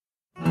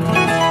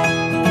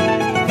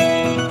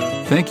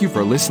Thank you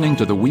for listening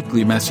to the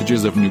weekly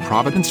messages of New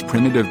Providence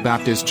Primitive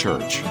Baptist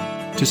Church.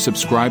 To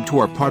subscribe to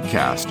our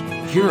podcast,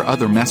 hear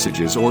other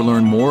messages, or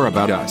learn more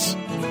about us,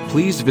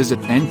 please visit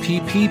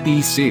nppbc.com.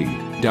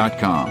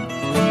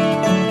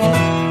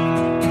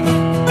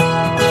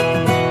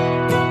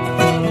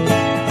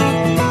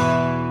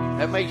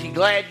 That makes you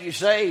glad you're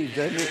saved,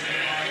 doesn't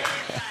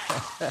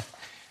it?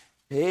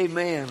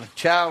 Amen. A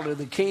child of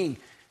the King.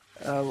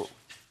 What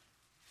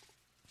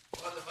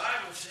the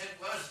Bible said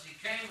was he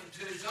came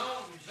into his own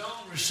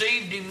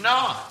received him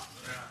not.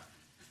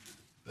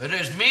 But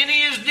as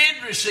many as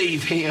did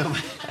receive him,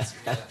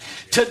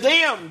 to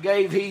them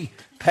gave he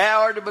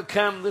power to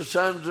become the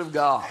sons of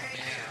God.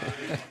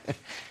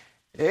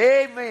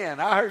 Amen.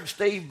 I heard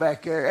Steve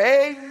back there.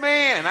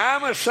 Amen.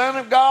 I'm a son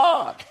of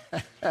God.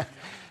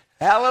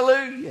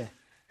 Hallelujah.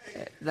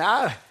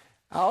 Now,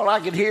 all I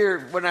could hear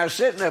when I was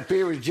sitting up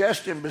here was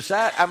Dustin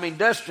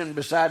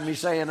beside me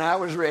saying, I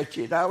was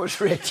wretched. I was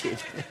wretched.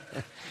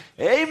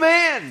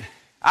 Amen.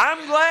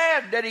 I'm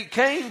glad that he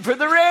came for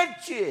the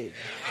wretched.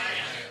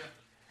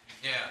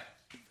 Yeah.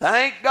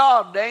 Thank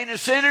God. There ain't a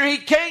sinner he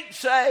can't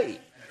save.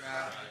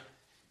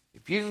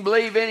 If you can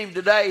believe in him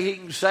today, he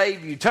can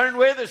save you. Turn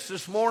with us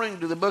this morning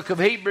to the book of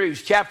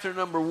Hebrews, chapter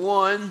number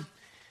 1.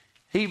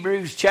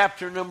 Hebrews,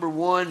 chapter number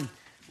 1.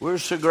 We're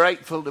so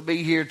grateful to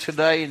be here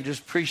today and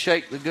just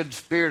appreciate the good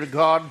Spirit of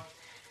God.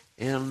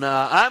 And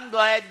I'm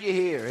glad you're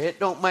here. It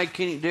don't make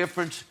any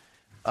difference,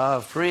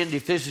 friend,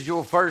 if this is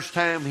your first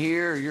time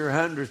here or your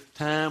 100th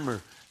time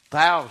or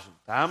 1,000th.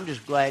 I'm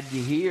just glad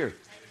you're here.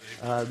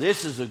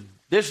 This is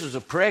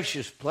a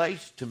precious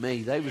place to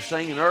me. They were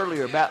singing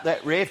earlier about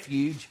that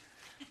refuge.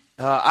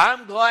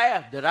 I'm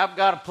glad that I've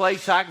got a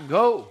place I can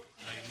go,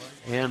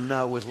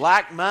 and with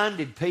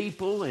like-minded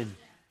people. And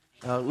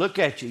look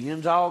at you,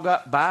 you've all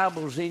got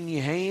Bibles in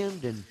your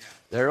hand, and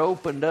they're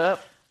opened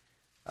up.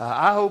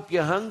 I hope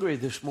you're hungry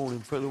this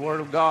morning for the Word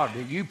of God.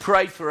 You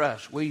pray for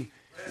us.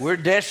 We're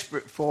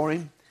desperate for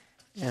Him,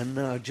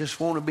 and just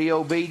want to be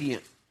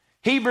obedient.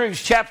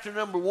 Hebrews chapter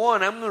number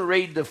 1, I'm going to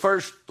read the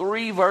first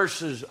 3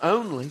 verses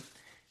only,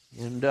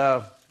 and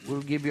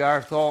we'll give you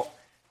our thought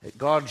that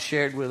God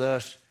shared with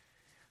us.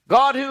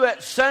 God, who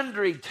at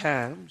sundry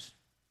times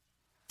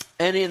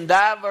and in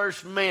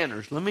diverse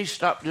manners. Let me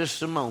stop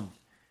just a moment.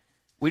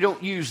 We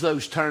don't use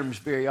those terms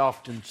very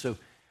often. So,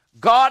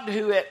 God,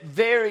 who at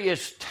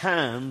various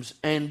times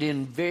and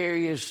in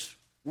various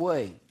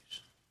ways,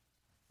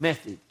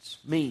 methods,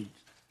 means.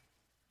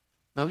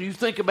 Now, you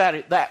think about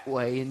it that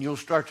way, and you'll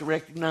start to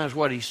recognize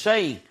what he's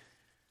saying.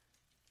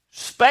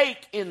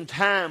 Spake in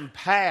time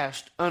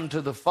past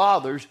unto the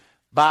fathers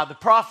by the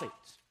prophets,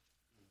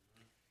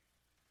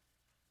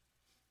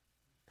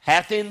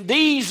 hath in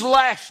these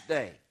last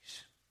days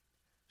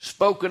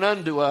spoken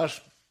unto us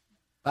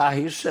by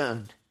his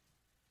Son,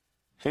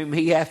 whom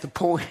he hath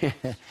appointed,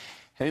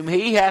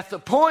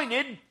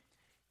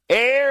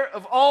 heir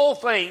of all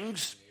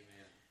things,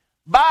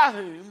 by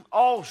whom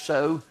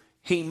also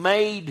he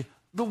made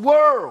the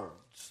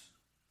worlds,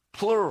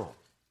 plural,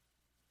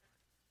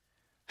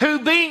 who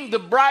being the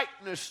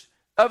brightness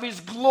of his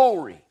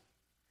glory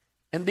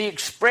and the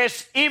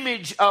express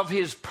image of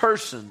his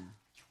person,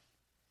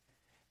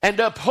 and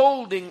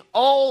upholding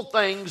all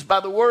things by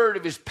the word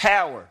of his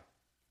power,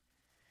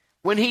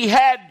 when he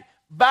had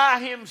by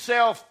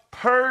himself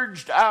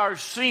purged our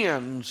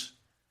sins,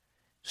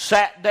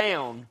 sat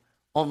down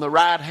on the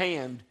right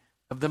hand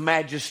of the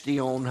majesty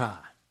on high.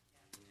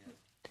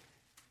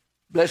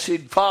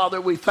 Blessed Father,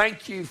 we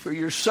thank you for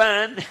your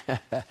Son.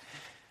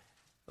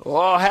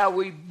 Oh, how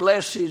we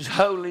bless his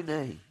holy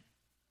name.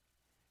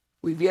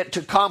 We've yet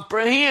to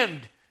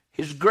comprehend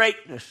his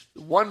greatness,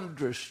 the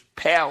wondrous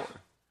power.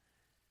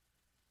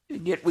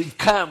 And yet we've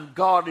come,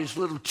 God, as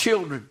little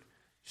children,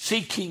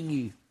 seeking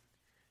you.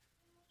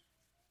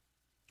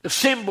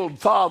 Assembled,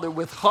 Father,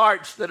 with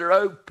hearts that are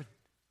open,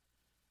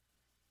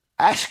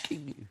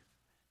 asking you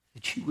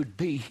that you would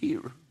be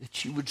here,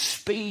 that you would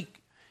speak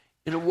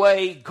in a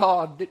way,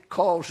 God, that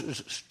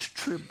causes us to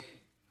tremble.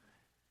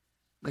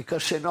 Make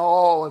us in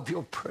awe of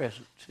your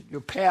presence and your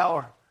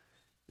power.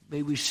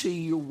 May we see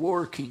you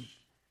working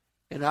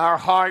in our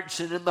hearts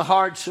and in the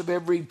hearts of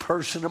every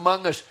person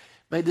among us.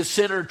 May the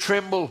sinner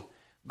tremble,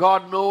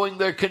 God, knowing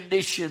their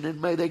condition, and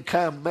may they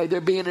come. May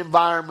there be an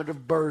environment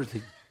of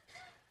birthing.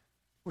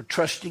 We're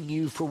trusting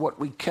you for what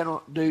we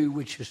cannot do,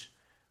 which is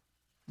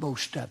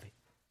most of it.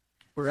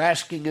 We're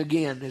asking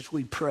again as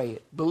we pray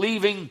it,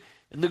 believing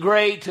in the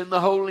great and the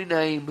holy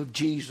name of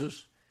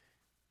Jesus.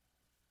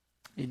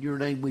 In your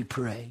name we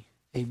pray.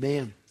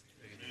 Amen.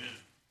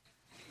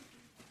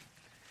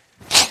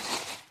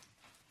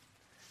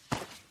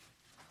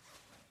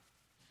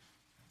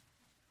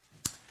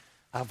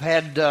 I've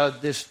had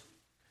this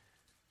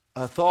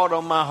thought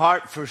on my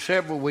heart for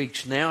several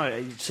weeks now.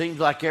 It seems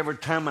like every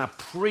time I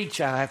preach,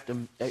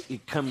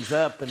 it comes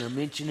up and I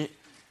mention it.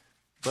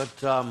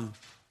 But I'm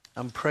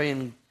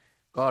praying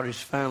God has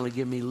finally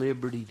given me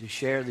liberty to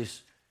share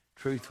this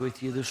truth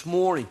with you this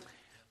morning.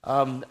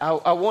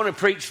 I want to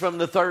preach from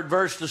the 3rd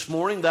verse this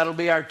morning. That'll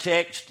be our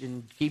text,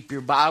 and keep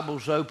your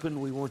Bibles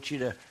open. We want you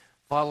to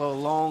follow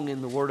along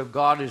in the Word of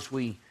God as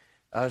we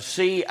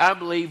see, I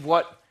believe,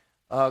 what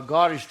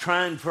God is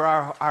trying for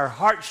our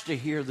hearts to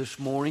hear this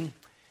morning.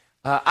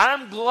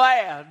 I'm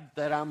glad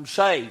that I'm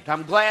saved.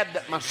 I'm glad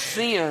that my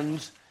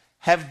sins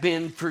have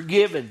been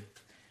forgiven.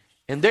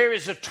 And there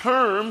is a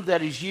term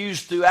that is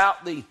used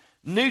throughout the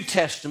New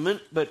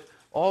Testament, but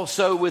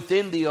also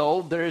within the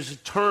Old. There is a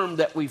term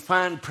that we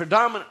find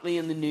predominantly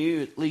in the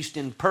New, at least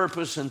in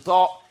purpose and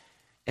thought,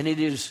 and it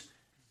is,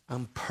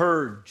 I'm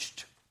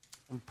purged.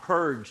 I'm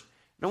purged.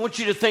 And I want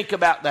you to think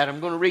about that. I'm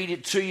going to read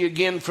it to you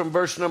again from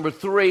verse number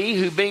 3.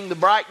 Who being the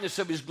brightness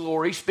of his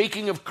glory,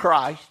 speaking of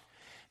Christ,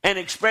 and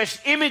express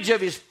image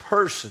of his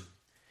person,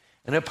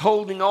 and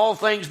upholding all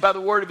things by the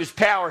word of his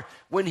power,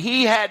 when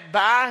he had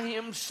by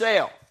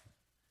himself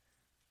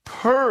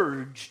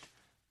purged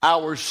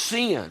our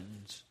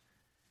sins,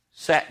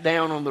 sat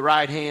down on the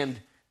right hand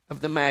of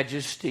the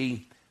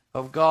majesty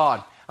of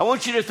God. I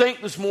want you to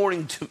think this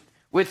morning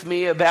with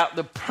me about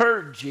the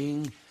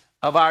purging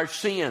of our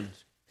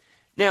sins.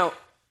 Now,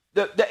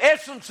 the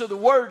essence of the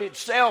word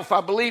itself, I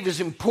believe, is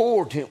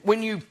important.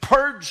 When you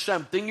purge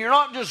something, you're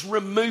not just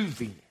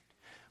removing it.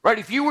 Right?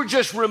 If you were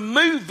just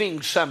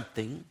removing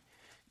something,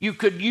 you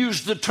could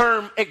use the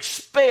term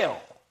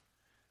expel,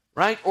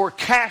 right? Or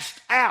cast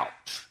out.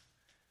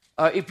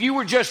 If you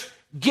were just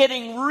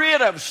getting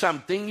rid of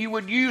something, you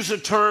would use a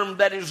term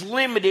that is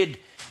limited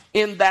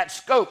in that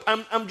scope.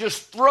 I'm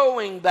just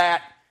throwing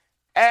that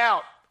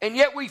out. And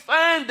yet we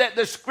find that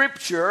the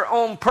Scripture,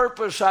 on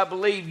purpose, I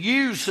believe,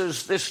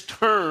 uses this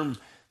term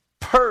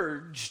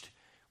purged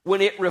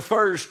when it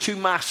refers to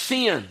my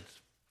sins.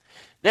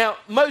 Now,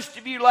 most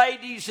of you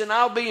ladies, and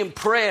I'll be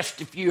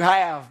impressed if you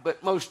have,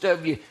 but most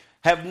of you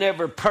have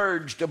never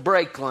purged a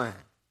brake line.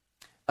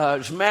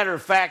 As a matter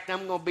of fact,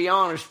 I'm going to be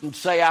honest and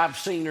say I've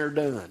seen her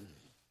done.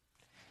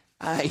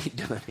 I ain't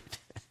done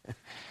it.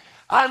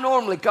 I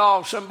normally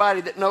call somebody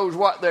that knows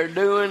what they're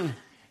doing,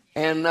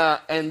 and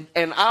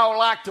I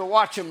like to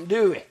watch them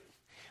do it.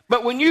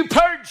 But when you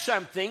purge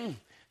something,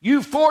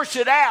 you force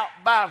it out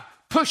by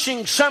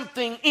pushing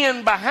something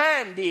in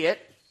behind it,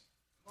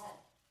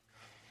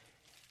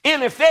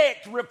 in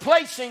effect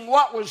replacing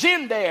what was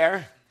in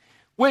there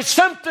with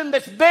something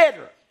that's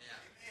better.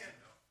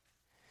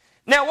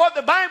 Now, what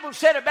the Bible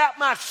said about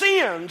my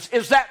sins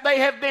is that they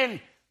have been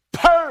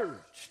purged.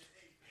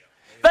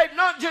 They've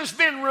not just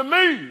been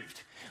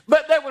removed,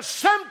 but there was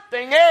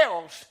something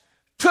else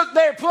took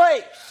their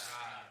place.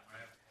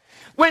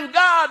 When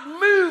God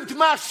moved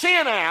my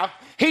sin out,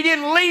 He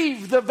didn't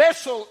leave the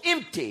vessel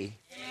empty.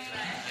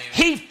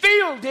 He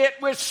filled it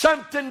with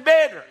something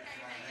better.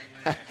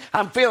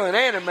 I'm feeling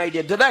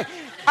animated today.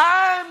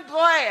 I'm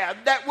glad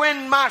that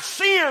when my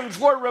sins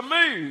were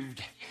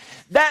removed,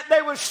 that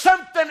there was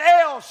something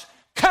else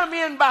come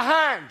in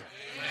behind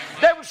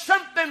it. There was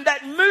something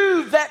that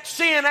moved that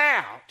sin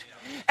out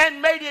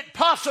and made it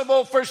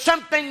possible for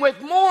something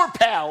with more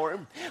power,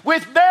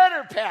 with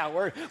better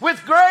power,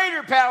 with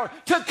greater power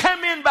to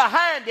come in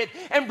behind it.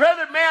 And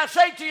brother, may I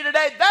say to you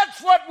today,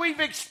 that's what we've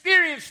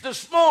experienced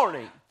this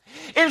morning,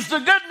 is the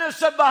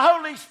goodness of the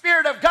Holy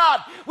Spirit of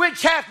God,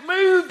 which hath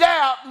moved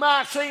out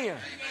my sins.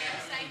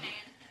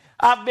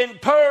 I've been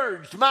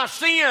purged. My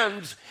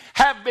sins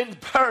have been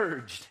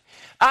purged.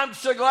 I'm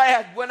so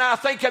glad when I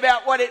think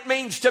about what it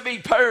means to be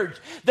purged,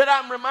 that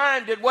I'm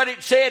reminded what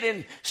it said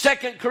in 2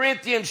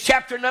 Corinthians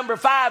chapter number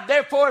 5.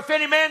 Therefore, if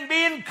any man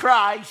be in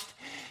Christ,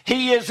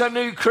 he is a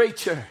new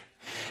creature.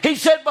 He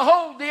said,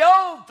 behold, the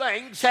old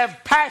things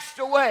have passed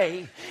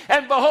away,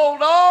 and behold,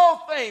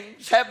 all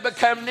things have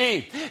become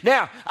new.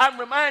 Now, I'm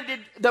reminded,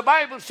 the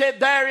Bible said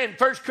there in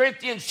 1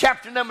 Corinthians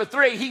chapter number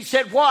 3, he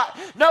said, what?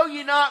 Know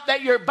ye not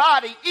that your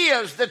body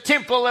is the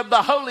temple of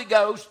the Holy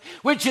Ghost,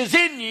 which is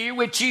in you,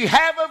 which you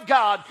have of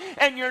God,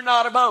 and you're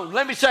not of own.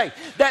 Let me say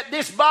that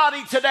this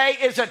body today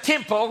is a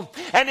temple,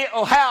 and it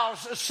will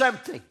house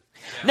something.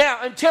 Now,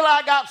 until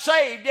I got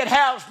saved, it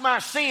housed my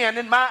sin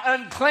and my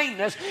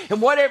uncleanness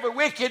and whatever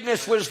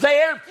wickedness was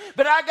there.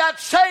 But I got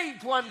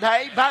saved one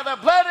day by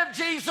the blood of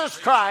Jesus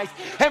Christ.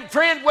 And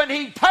friend, when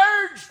He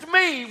purged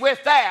me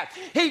with that,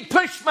 He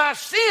pushed my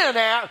sin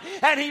out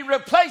and He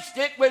replaced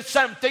it with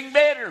something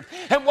better.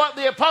 And what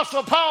the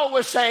Apostle Paul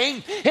was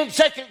saying in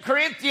 2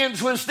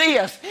 Corinthians was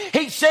this.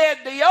 He said,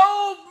 the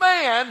old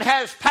man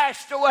has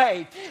passed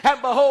away,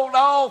 and behold,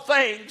 all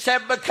things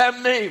have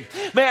become new.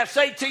 May I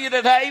say to you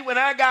today, when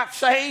I got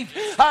saved,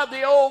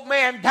 the old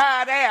man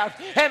died out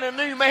and a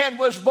new man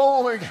was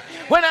born.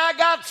 When I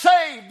got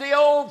saved, the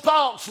old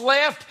thoughts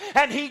left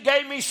and He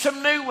gave me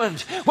some new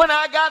ones. When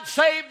I got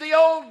saved, the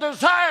old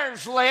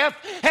desires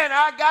left and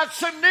I got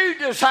some new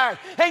desires.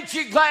 Ain't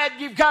you glad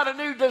you've got a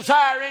new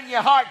desire in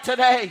your heart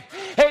today?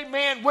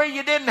 Amen. Where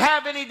you didn't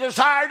have any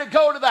desire to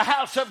go to the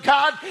house of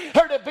God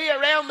or to be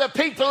around the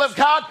people of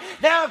God,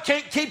 now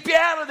can't keep you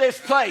out of this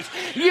place.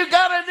 You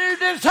got a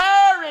new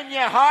desire in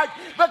your heart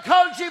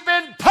because you've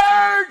been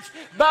purged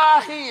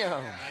by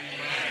Him.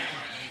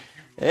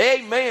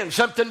 Amen.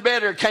 Something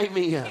better came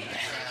in.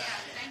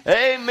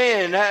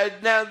 Amen.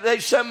 Now,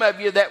 there's some of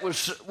you that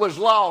was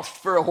lost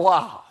for a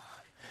while.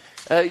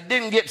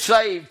 didn't get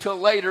saved till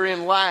later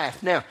in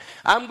life. Now,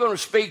 I'm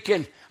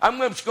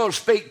just going to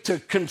speak to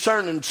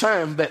concerning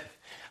some, but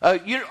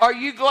are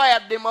you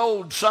glad them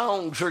old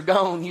songs are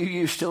gone you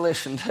used to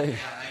listen to?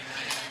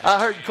 I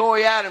heard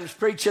Corey Adams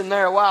preaching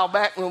there a while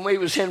back when we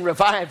was in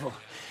revival.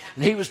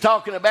 And he was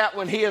talking about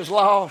when he is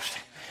lost,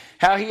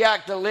 how he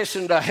had to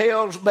listen to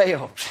hell's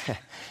bells.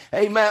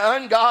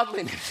 Amen.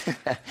 Ungodliness.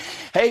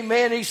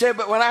 Amen. He said,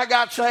 but when I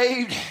got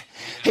saved,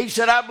 he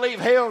said, I believe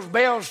hell's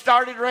bells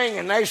started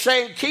ringing. They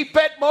saying, keep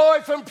that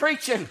boy from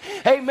preaching.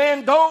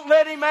 Amen. Don't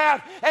let him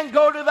out and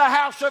go to the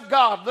house of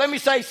God. Let me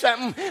say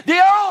something.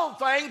 The old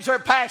things are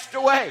passed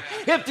away.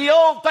 If the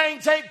old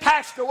things ain't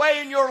passed away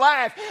in your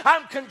life,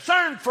 I'm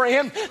concerned,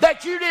 friend,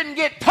 that you didn't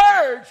get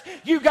purged,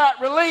 you got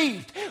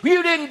relieved.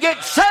 You didn't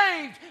get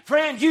saved,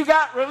 friend, you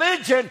got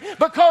religion,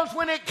 because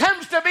when it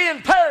comes to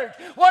being purged,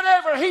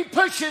 whatever he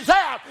pushes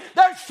out,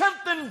 there's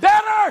something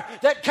better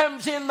that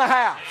comes in the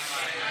house.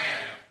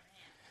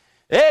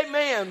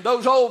 Amen.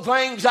 Those old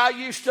things I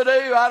used to do,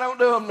 I don't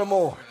do them no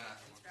more.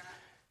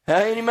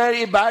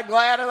 Anybody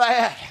glad of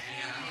that?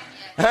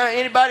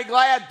 Anybody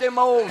glad them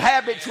old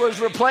habits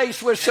was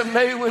replaced with some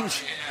new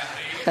ones?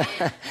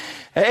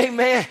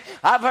 Amen.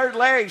 I've heard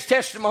Larry's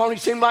testimony.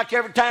 Seems like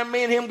every time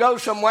me and him go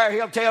somewhere,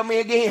 he'll tell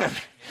me again.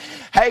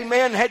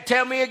 Amen.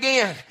 Tell me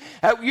again.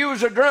 You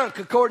was a drunk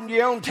according to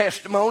your own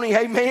testimony.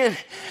 Amen.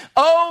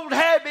 Old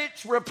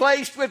habits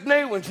replaced with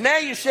new ones. Now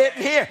you're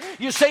sitting here.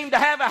 You seem to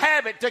have a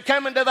habit to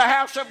come into the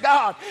house of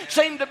God.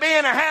 Seem to be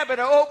in a habit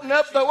of opening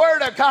up the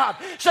Word of God.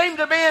 Seem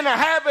to be in a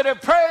habit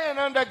of praying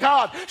unto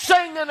God.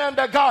 Singing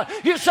unto God.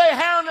 You say,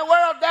 how in the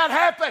world that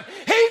happened?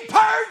 He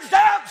purged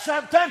out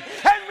something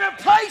and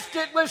replaced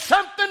it with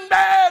something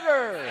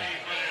better.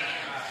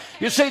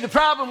 You see, the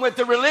problem with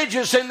the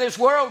religious in this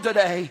world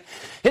today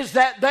is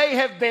that they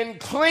have been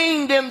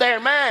cleaned in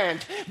their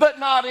mind, but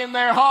not in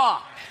their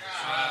heart.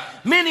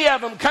 Many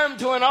of them come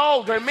to an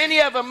altar, many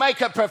of them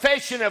make a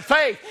profession of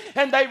faith,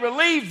 and they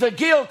relieve the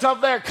guilt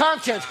of their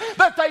conscience,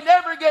 but they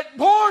never get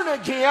born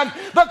again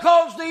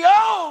because the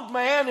old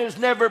man is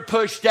never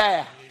pushed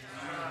out.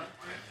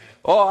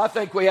 Oh, I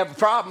think we have a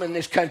problem in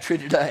this country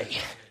today.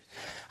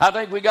 I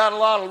think we got a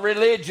lot of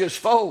religious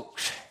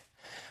folks.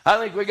 I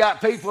think we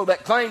got people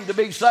that claim to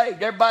be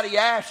saved. Everybody you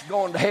ask is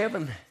going to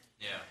heaven.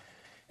 Yeah.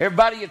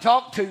 Everybody you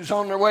talk to is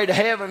on their way to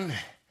heaven.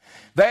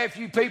 Very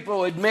few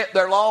people admit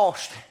they're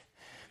lost.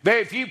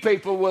 Very few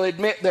people will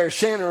admit they're a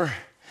sinner.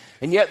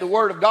 And yet the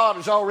Word of God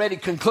has already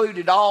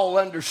concluded all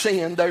under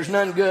sin. There's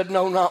none good,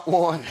 no, not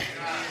one.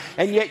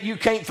 And yet you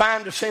can't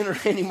find a sinner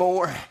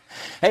anymore.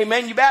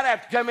 Amen. You better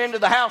have to come into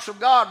the house of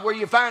God where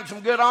you find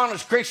some good,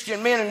 honest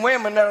Christian men and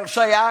women that will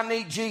say, I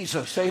need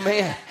Jesus.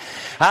 Amen.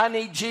 I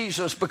need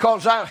Jesus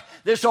because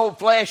this old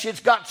flesh, it's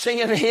got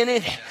sin in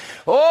it.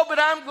 Oh, but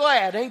I'm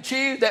glad, ain't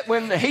you, that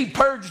when he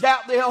purged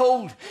out the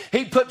old,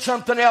 he put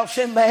something else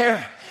in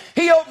there.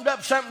 He opened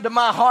up something to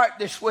my heart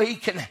this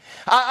week, and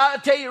I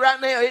tell you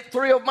right now, it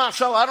thrilled my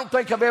soul. I don't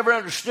think I've ever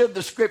understood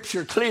the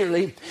Scripture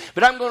clearly,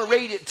 but I'm going to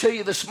read it to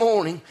you this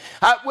morning.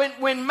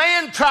 When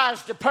man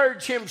tries to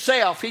purge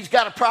himself, he's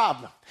got a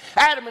problem.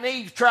 Adam and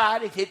Eve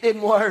tried it. It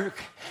didn't work.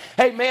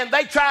 Amen.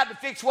 They tried to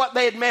fix what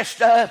they had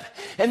messed up.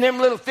 And them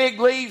little fig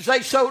leaves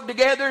they sewed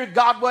together,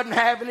 God wasn't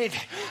having it.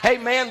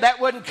 Amen. That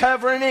wasn't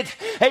covering it.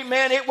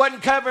 Amen. It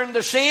wasn't covering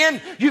the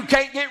sin. You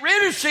can't get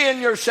rid of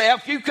sin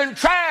yourself. You can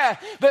try.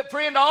 But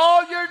friend,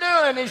 all you're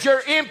doing is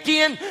you're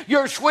emptying,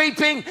 you're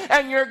sweeping,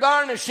 and you're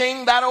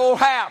garnishing that old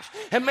house.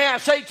 And may I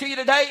say to you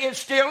today, it's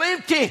still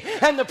empty.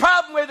 And the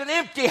problem with an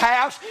empty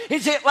house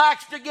is it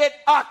likes to get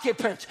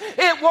occupants.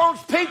 It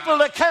wants people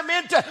to come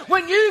into.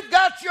 When you've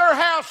got your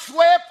house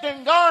swept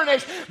and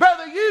garnished,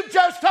 brother, you've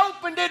just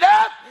opened it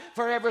up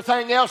for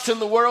everything else in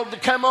the world to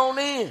come on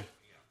in.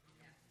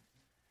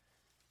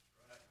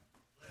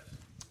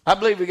 I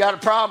believe we got a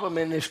problem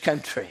in this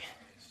country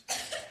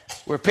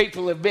where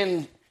people have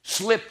been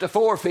slipped a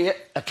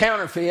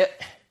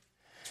counterfeit.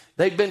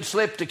 They've been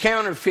slipped a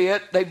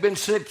counterfeit. They've been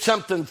slipped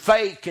something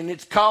fake, and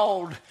it's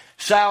called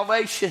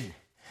salvation.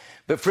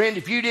 But friend,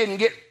 if you didn't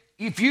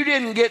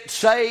get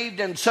saved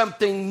and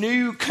something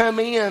new come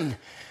in,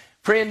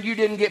 friend, you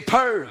didn't get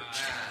purged.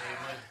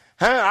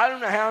 I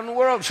don't know how in the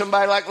world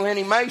somebody like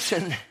Lenny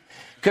Mason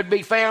could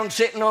be found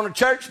sitting on a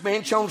church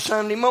bench on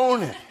Sunday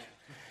morning.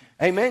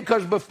 Amen.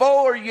 Because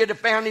before you'd have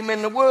found him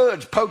in the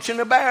woods poaching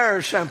a bear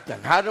or something.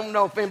 I don't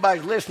know if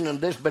anybody's listening to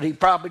this, but he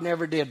probably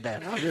never did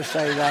that. I'll just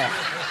say that.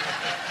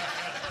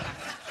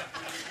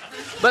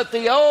 But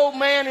the old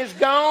man is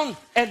gone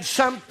and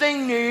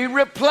something new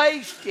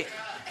replaced it.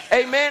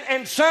 Amen.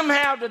 And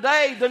somehow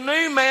today, the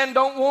new man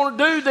don't want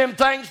to do them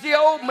things the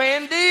old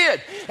man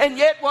did. And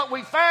yet what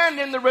we find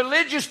in the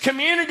religious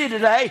community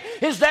today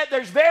is that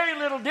there's very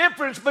little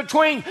difference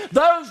between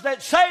those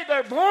that say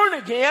they're born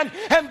again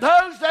and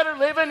those that are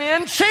living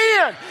in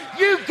sin.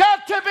 You've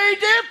got to be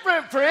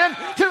different, friend,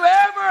 to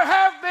ever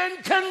have been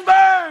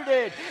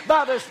converted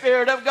by the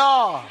Spirit of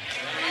God.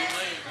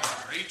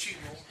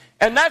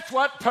 And that's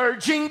what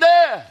purging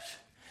does.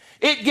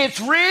 It gets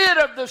rid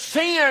of the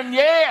sin,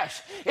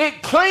 yes.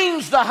 It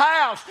cleans the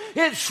house.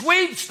 It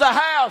sweeps the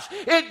house.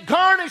 It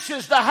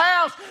garnishes the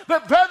house.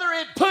 But brother,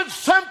 it puts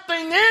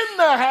something in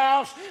the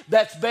house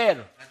that's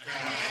better.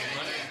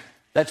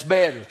 That's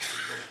better.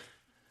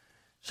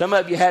 Some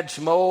of you had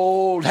some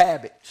old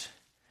habits.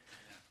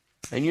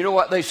 And you know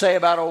what they say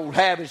about old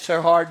habits?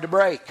 They're hard to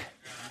break.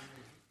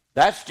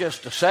 That's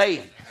just a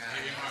saying.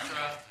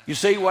 You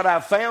see, what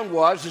I found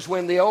is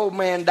when the old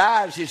man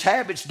dies, his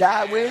habits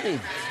die with him.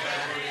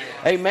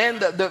 Amen.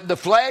 The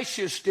flesh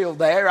is still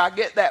there. I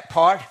get that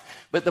part.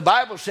 But the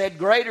Bible said,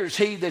 greater is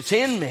he that's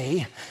in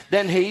me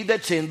than he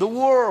that's in the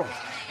world.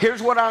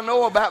 Here's what I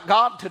know about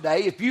God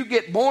today. If you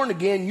get born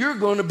again, you're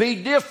going to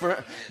be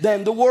different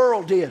than the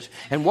world is.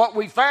 And what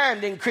we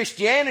find in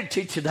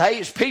Christianity today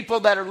is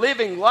people that are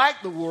living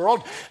like the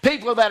world,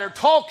 people that are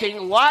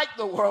talking like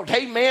the world.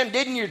 Hey, man,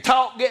 didn't your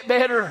talk get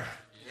better?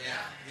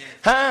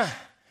 Huh?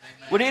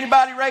 Would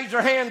anybody raise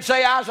their hand and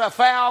say, I was a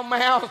foul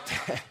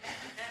mouth?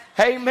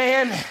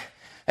 Amen.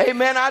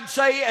 Amen. I'd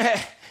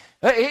say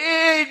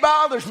it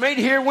bothers me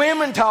to hear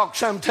women talk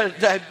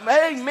sometimes.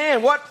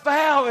 Amen. What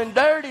foul and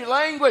dirty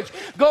language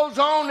goes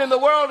on in the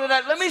world today.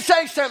 Let me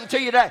say something to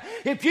you today.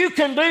 If you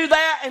can do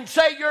that and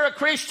say you're a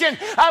Christian,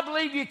 I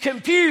believe you're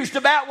confused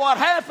about what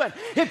happened.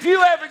 If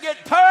you ever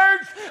get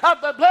purged of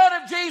the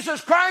blood of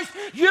Jesus Christ,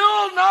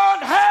 you'll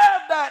not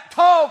have that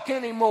talk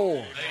anymore.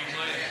 Amen.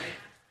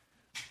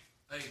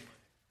 Amen.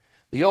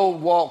 The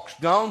old walk's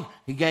gone.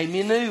 He gave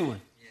me a new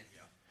one.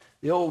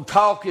 The old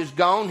talk is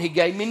gone. He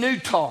gave me new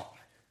talk.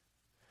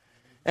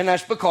 And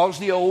that's because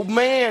the old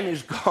man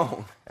is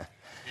gone.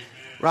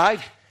 Right?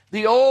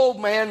 The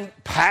old man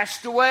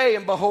passed away,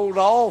 and behold,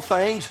 all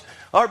things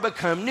are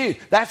become new.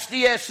 That's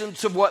the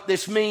essence of what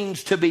this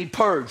means to be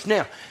purged.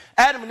 Now,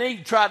 Adam and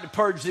Eve tried to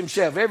purge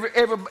themselves.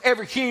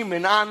 Every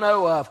human I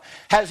know of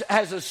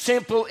has a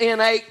simple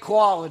innate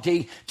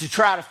quality to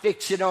try to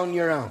fix it on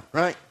your own.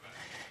 Right?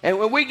 And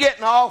when we get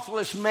in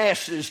awfulest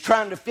messes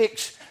trying to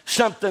fix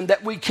something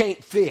that we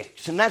can't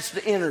fix, and that's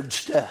the innard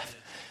stuff.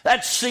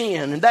 That's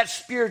sin and that's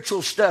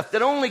spiritual stuff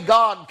that only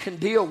God can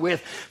deal with.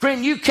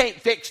 Friend, you can't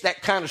fix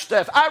that kind of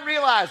stuff. I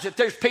realize that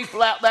there's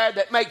people out there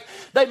that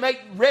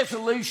make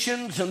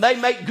resolutions and they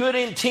make good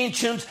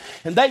intentions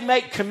and they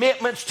make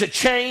commitments to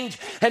change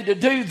and to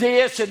do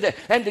this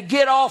and to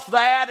get off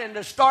that and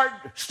to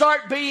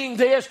start being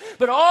this.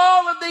 But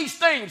all of these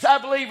things, I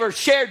believe, are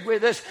shared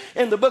with us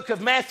in the book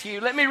of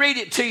Matthew. Let me read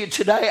it to you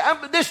today.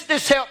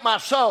 This helped my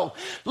soul.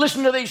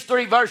 Listen to these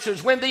 3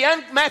 verses.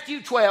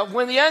 Matthew 12,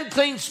 when the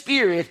unclean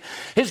spirit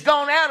is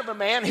gone out of a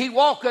man, he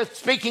walketh,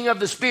 speaking of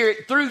the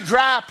Spirit, through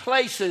dry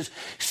places,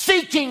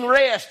 seeking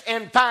rest,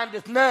 and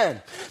findeth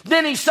none.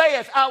 Then he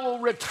saith, I will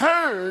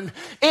return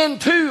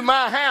into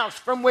my house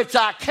from whence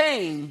I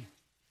came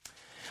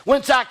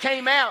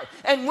out.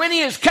 And when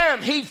he is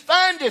come, he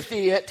findeth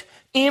it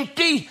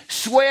empty,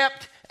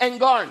 swept, and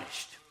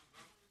garnished.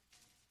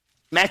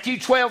 Matthew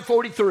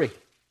 12:43.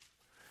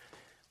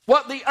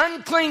 What the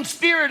unclean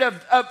spirit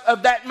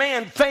of that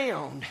man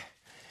found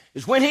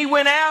is when he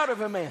went out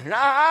of a man. And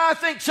I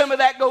think some of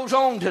that goes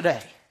on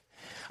today.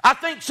 I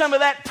think some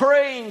of that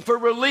praying for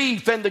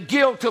relief and the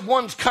guilt of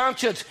one's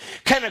conscience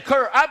can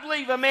occur. I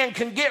believe a man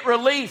can get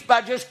relief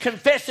by just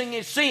confessing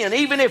his sin,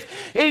 even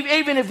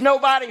if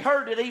nobody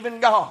heard it,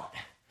 even God.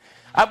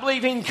 I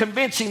believe he can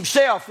convince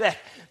himself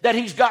that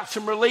he's got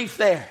some relief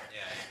there.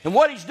 And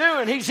what he's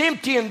doing, he's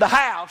emptying the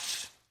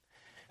house.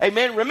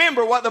 Amen.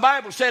 Remember what the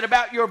Bible said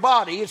about your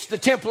body. It's the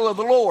temple of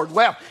the Lord.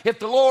 Well, if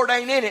the Lord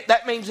ain't in it,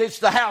 that means it's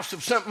the house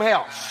of something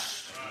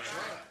else.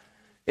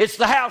 It's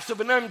the house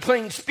of an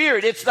unclean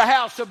spirit. It's the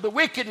house of the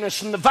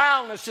wickedness and the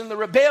vileness and the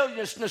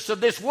rebelliousness of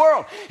this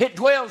world. It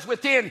dwells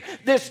within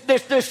this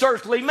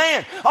earthly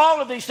man. All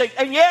of these things.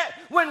 And yet,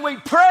 when we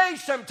pray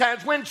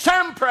sometimes, when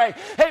some pray,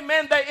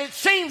 amen, it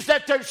seems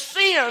that their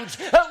sins,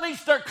 at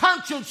least their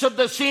conscience of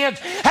the sins,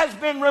 has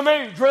been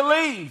removed,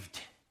 relieved.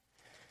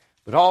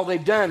 But all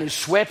they've done is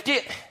swept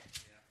it.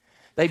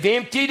 They've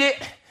emptied it,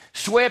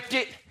 swept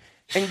it,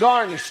 and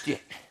garnished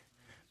it.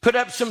 Put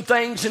up some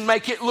things and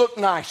make it look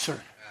nicer.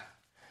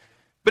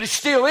 But it's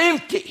still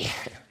empty.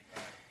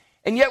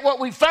 And yet what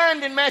we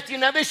find in Matthew,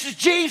 now this is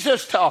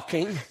Jesus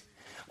talking.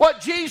 What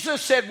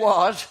Jesus said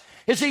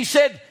is he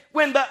said,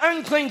 when the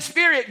unclean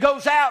spirit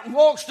goes out and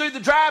walks through the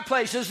dry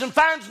places and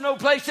finds no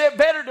place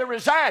better to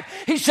reside,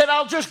 he said,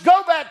 I'll just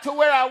go back to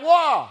where I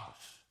was.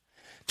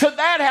 To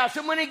that house.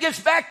 And when he gets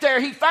back there,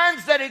 he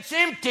finds that it's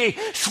empty,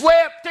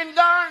 swept, and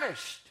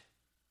garnished.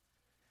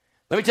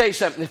 Let me tell you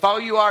something. If all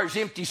you are is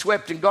empty,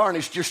 swept, and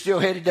garnished, you're still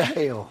headed to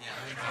hell.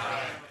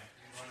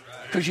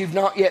 Because you've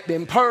not yet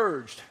been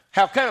purged.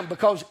 How come?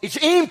 Because it's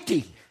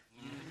empty.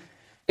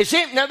 It's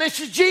empty. Now, this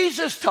is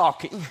Jesus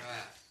talking.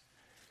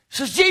 This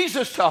is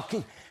Jesus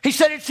talking. He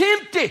said it's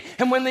empty.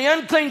 And when the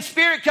unclean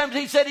spirit comes,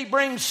 he said he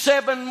brings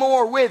 7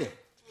 more with him.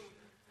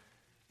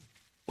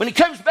 When he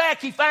comes back,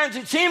 he finds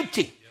it's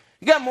empty.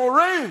 You got more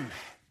room.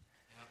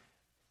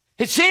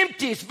 It's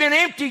empty. It's been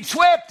emptied,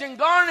 swept, and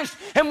garnished.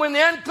 And when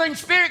the unclean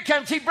spirit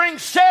comes, he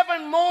brings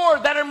 7 more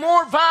that are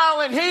more vile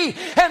than he,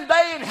 and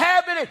they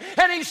inhabit it.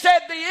 And he said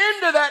the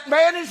end of that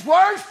man is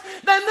worse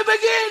than the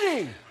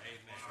beginning.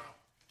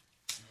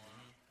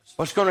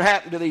 What's going to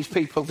happen to these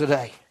people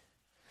today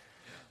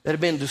that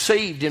have been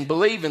deceived in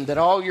believing that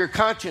all your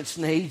conscience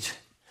needs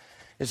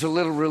is a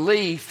little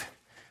relief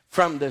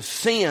from the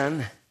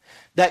sin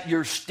that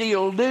you're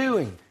still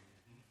doing?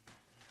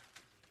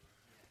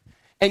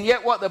 And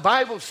yet what the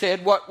Bible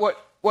said,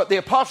 what the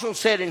apostle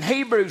said in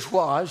Hebrews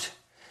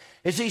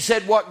is he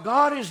said, what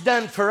God has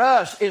done for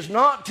us is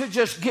not to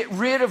just get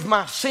rid of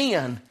my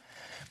sin,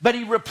 but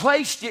he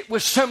replaced it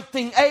with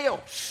something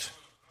else.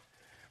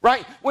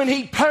 Right? When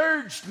he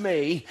purged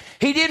me,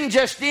 he didn't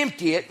just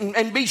empty it,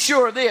 and be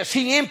sure of this,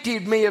 he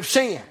emptied me of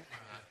sin.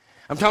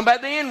 I'm talking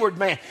about the inward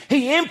man.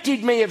 He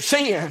emptied me of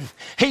sin.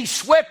 He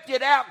swept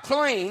it out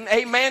clean,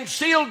 amen,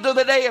 sealed to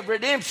the day of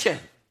redemption.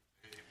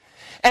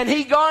 And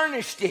he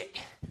garnished it.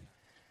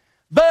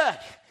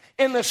 But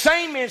in the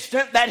same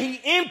instant that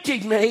he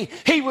emptied me,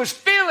 he was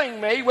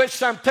filling me with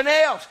something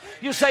else.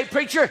 You say,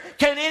 preacher,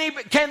 can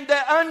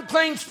the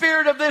unclean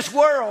spirit of this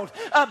world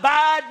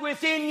abide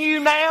within you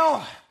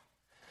now?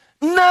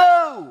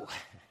 No.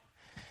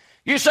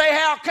 You say,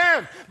 how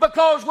come?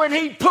 Because when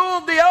he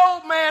pulled the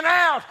old man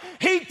out,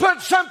 he put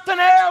something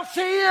else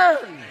in.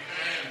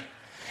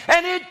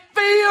 And it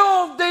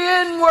filled the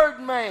inward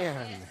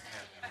man.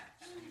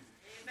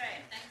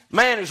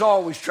 Man has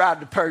always tried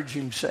to purge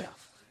himself.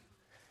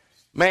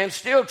 Man's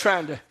still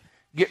trying to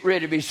get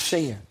rid of his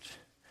sins.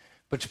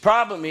 But the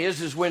problem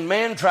is when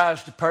man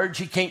tries to purge,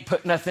 he can't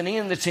put nothing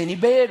in that's any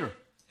better.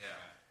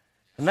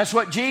 And that's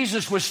what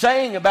Jesus was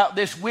saying about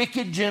this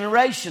wicked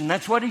generation.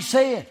 That's what he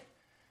said.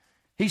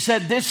 He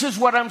said, this is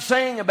what I'm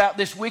saying about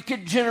this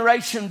wicked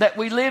generation that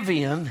we live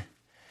in,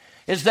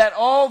 is that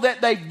all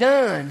that they've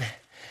done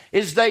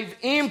is they've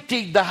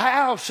emptied the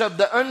house of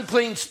the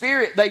unclean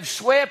spirit. They've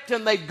swept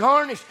and they've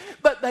garnished,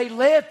 but they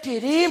left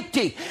it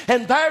empty.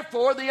 And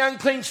therefore, the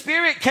unclean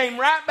spirit came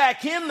right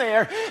back in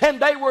there, and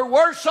they were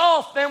worse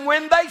off than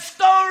when they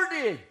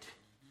started.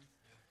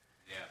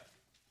 Yeah.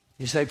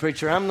 You say,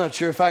 preacher, I'm not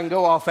sure if I can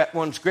go off that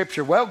one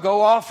scripture. Well,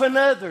 go off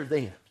another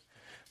then.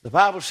 The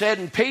Bible said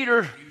in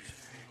Peter,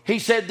 he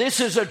said,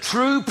 this is a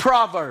true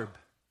proverb.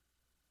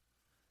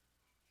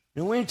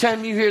 Now,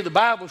 anytime you hear the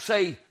Bible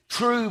say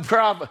true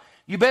proverb,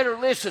 you better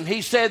listen.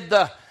 He said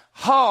the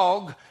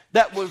hog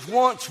that was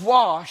once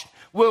washed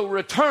will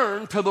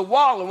return to the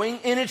wallowing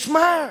in its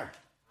mire.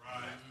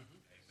 Right.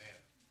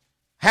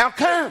 How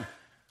come?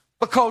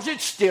 Because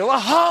it's still a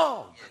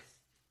hog.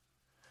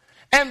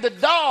 And the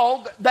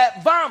dog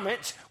that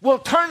vomits will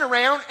turn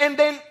around and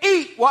then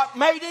eat what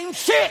made him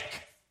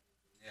sick.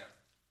 Yeah.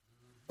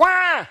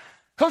 Why?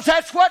 Because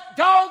that's what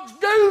dogs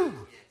do.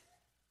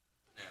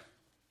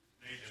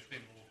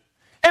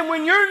 And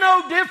when you're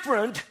no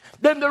different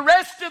than the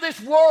rest of this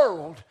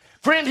world,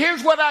 friend,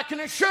 here's what I can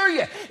assure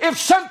you. If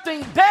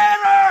something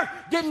better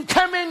didn't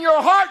come in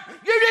your heart,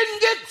 you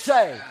didn't get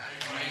saved.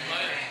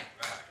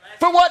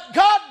 For what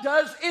God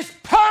does is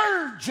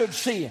purge of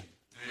sin.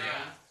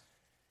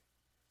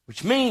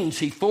 Which means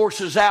he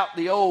forces out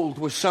the old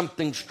with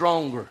something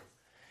stronger.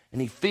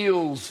 And he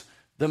fills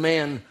the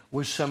man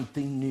with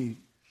something new.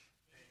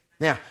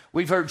 Now,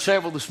 we've heard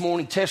several this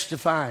morning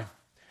testifying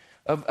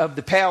of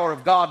the power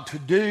of God to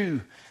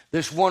do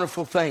this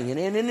wonderful thing. And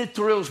it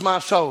thrills my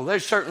soul.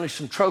 There's certainly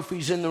some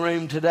trophies in the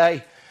room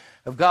today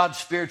of God's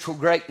spiritual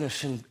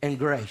greatness and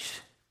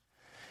grace.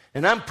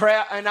 And I'm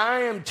proud, and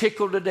I am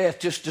tickled to death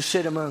just to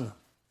sit among them.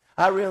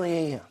 I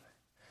really am.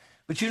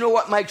 But you know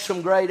what makes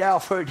them great,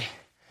 Alfred?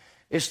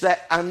 It's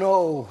that I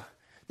know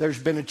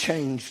there's been a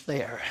change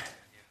there.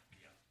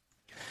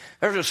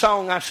 There's a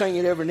song, I sing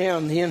it every now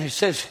and then. It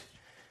says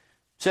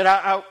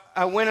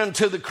I went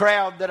into the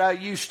crowd that I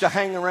used to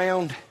hang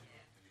around,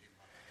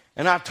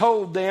 and I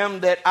told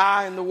them that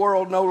I and the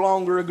world no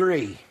longer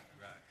agree.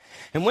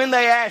 And when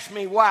they asked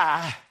me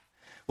why,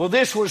 well,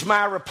 this was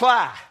my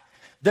reply.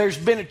 There's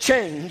been a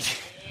change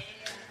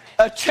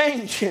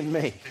in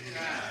me.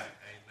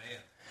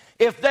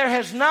 If there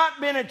has not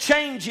been a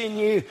change in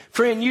you,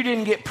 friend, you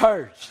didn't get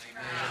purged.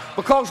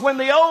 Because when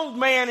the old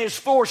man is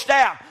forced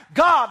out,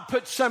 God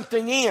puts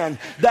something in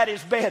that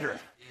is better.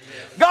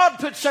 God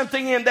put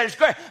something in that is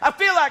great. I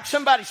feel like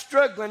somebody's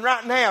struggling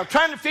right now,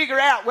 trying to figure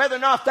out whether or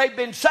not they've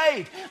been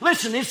saved.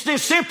 Listen, it's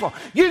this simple.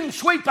 You can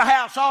sweep a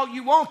house all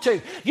you want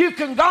to. You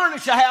can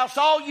garnish a house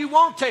all you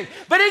want to.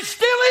 But it's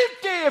still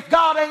empty if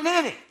God ain't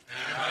in it.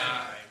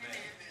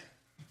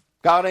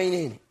 God ain't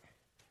in it.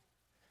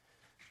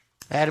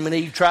 Adam and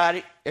Eve tried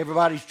it.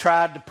 Everybody's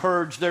tried to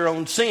purge their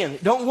own sin.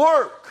 It don't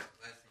work.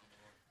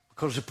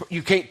 Because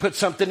you can't put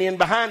something in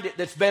behind it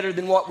that's better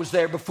than what was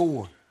there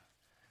before.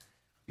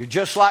 You're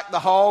just like the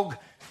hog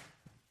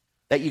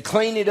that you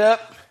clean it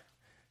up,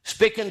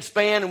 spick and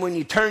span, and when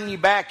you turn your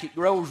back, it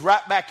rolls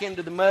right back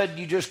into the mud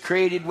you just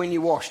created when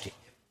you washed it.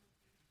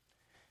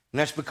 And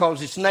that's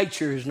because its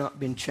nature has not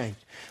been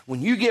changed.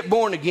 When you get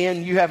born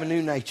again, you have a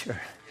new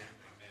nature.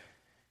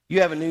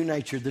 You have a new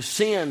nature. The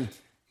sin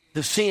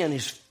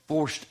is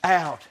forced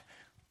out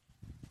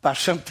by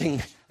something,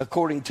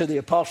 according to the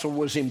apostle,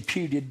 was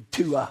imputed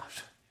to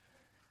us.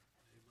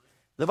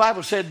 The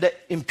Bible said that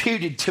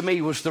imputed to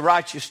me was the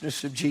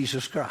righteousness of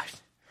Jesus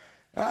Christ.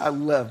 I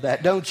love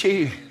that, don't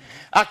you?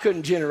 I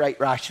couldn't generate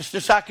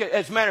righteousness.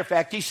 As a matter of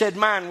fact, he said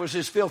mine was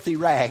as filthy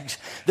rags.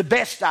 The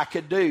best I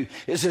could do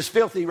is as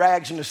filthy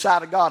rags in the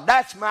sight of God.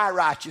 That's my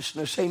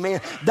righteousness,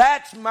 amen.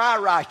 That's my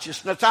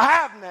righteousness. I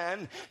have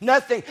none,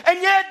 nothing. And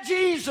yet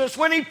Jesus,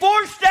 when he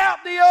forced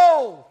out the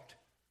old,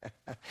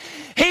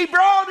 he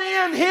brought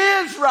in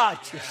his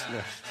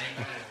righteousness.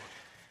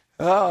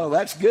 Oh,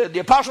 that's good. The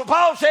Apostle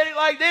Paul said it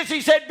like this.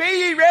 He said, be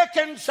ye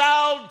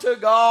reconciled to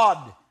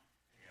God.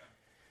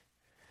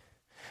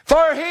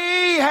 For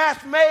he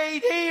hath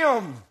made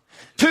him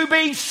to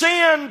be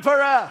sin for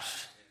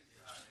us,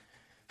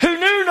 who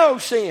knew no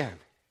sin.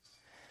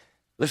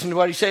 Listen to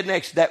what he said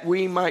next. That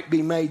we might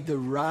be made the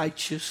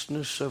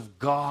righteousness of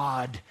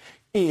God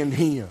in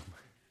him.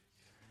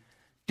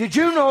 Did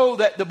you know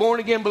that the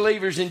born-again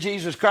believers in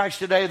Jesus Christ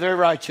today, they're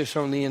righteous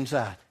on the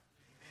inside?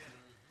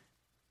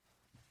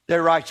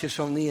 They're righteous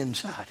on the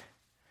inside.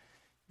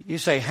 You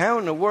say, how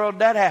in the world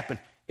did that happen?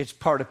 It's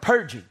part of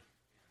purging.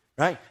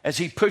 Right? As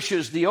he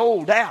pushes the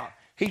old out,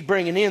 he's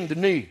bringing in the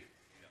new.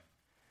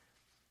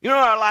 You know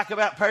what I like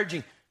about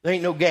purging? There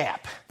ain't no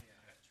gap.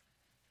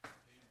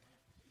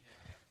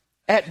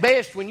 At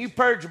best, when you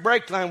purge a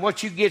brake line,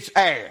 what you get's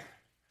air.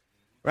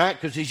 Right?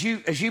 Because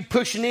as you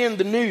pushing in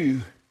the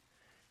new,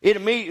 it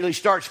immediately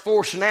starts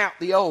forcing out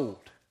the old.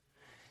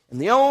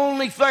 And the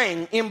only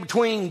thing in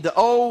between the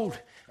old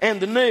and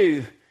the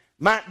new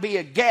might be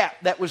a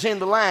gap that was in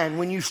the line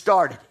when you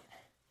started it.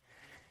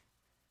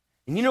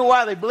 And you know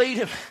why they bleed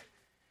him?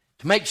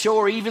 To make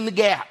sure even the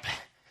gap,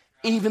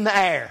 even the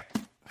air.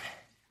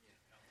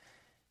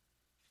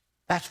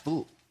 That's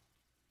full.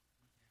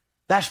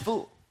 That's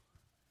full.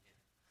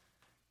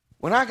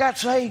 When I got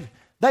saved,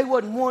 there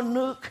wasn't one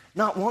nook,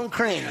 not one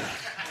cranny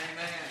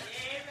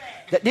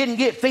that didn't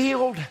get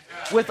filled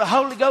with the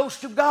Holy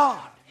Ghost of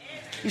God.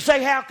 You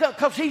say, how come?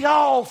 Because he's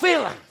all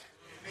filling.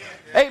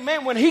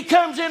 Amen. When he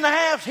comes in the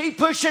house, he's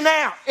pushing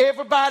out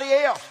everybody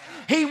else.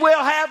 He will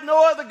have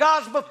no other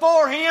gods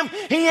before him.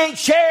 He ain't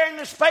sharing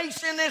the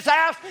space in this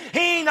house.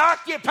 He ain't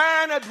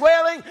occupying a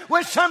dwelling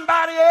with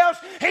somebody else.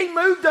 He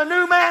moved the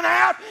new man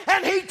out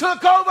and he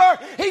took over.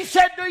 He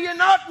said, do you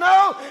not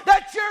know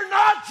that you're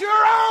not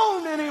your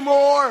own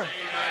anymore? Amen.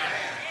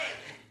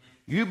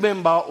 You've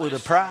been bought with a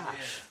price.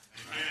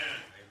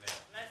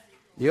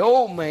 The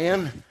old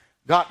man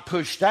got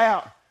pushed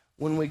out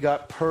when we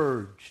got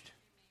purged.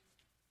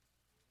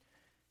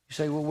 You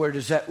say, well, where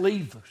does that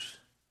leave us?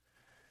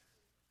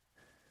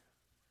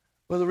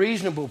 Well, the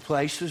reasonable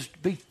place is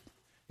to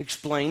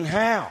explain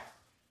how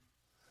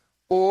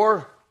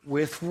or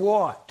with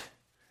what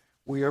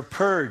we are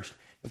purged.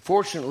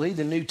 Unfortunately,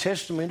 the New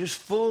Testament is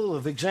full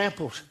of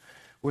examples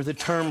where the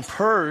term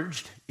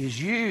purged is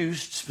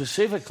used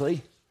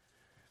specifically,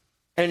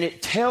 and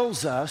it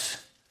tells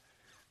us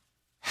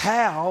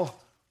how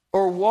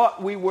or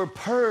what we were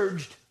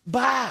purged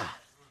by.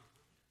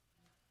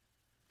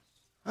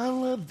 I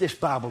love this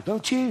Bible,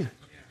 don't you?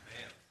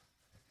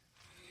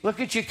 Look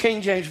at your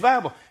King James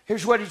Bible.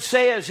 Here's what it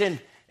says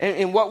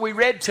in what we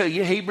read to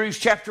you, Hebrews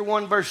chapter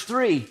 1, verse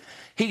 3.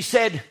 He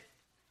said,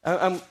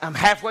 I'm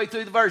halfway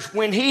through the verse,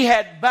 when he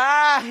had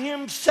by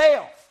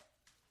himself,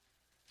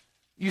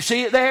 you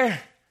see it there?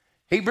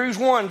 Hebrews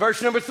 1,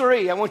 verse number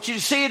 3. I want you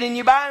to see it in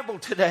your Bible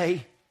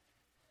today.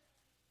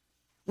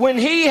 When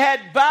he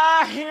had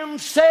by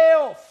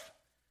himself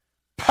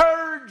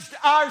purged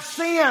our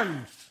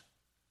sins,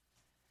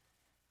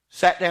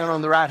 sat down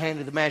on the right hand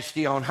of the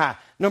Majesty on high.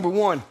 Number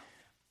one,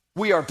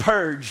 we are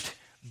purged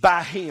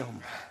by him.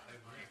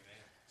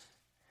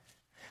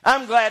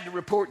 I'm glad to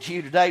report to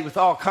you today with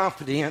all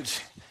confidence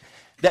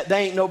that there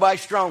ain't nobody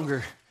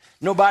stronger,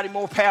 nobody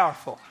more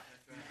powerful,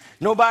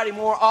 nobody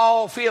more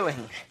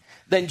all-filling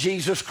than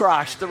Jesus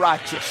Christ, the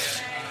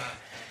righteous.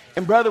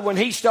 And brother, when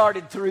he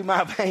started through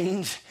my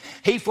veins,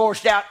 he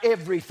forced out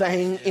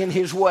everything in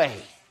his way.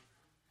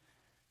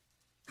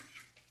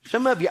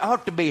 Some of you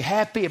ought to be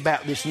happy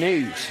about this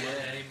news.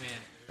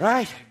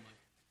 Right?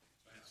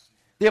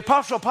 The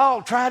Apostle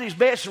Paul tried his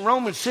best in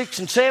Romans 6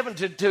 and 7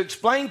 to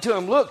explain to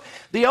him, look,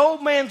 the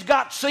old man's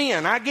got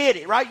sin. I get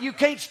it, right? You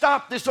can't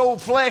stop this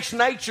old flesh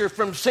nature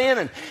from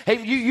sinning.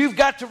 Hey, you've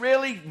got to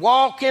really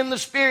walk in the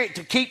Spirit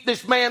to keep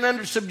this man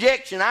under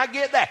subjection. I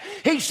get that.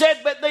 He said,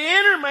 but the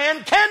inner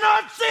man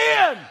cannot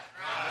sin.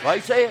 That's what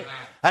he said.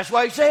 That's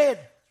what he said.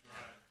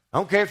 I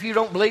don't care if you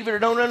don't believe it or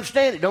don't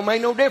understand it. Don't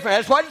make no difference.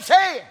 That's what he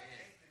said.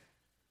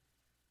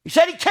 He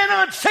said he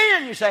cannot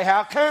sin. You say,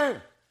 how come?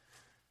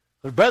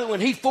 But brother, when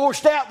he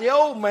forced out the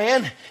old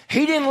man,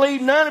 he didn't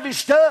leave none of his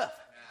stuff.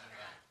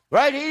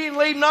 Right? He didn't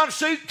leave not a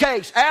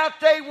suitcase. Out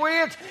they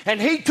went,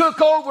 and he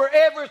took over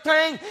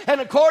everything.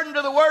 And according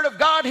to the Word of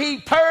God, he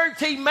purged.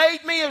 He made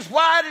me as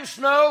white as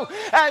snow,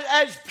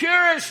 as pure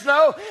as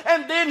snow.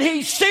 And then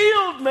he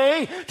sealed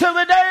me till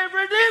the day of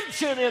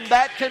redemption in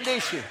that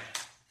condition.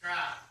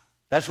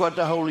 That's what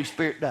the Holy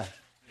Spirit does.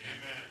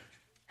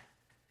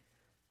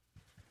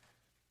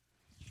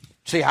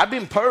 See, I've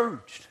been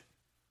purged.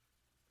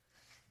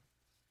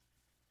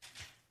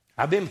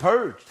 I've been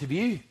purged. Have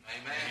you? Amen.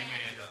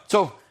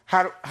 So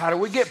how do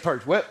we get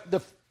purged? Well,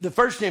 the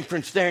first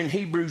inference there in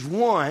Hebrews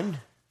 1,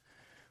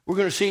 we're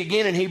going to see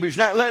again in Hebrews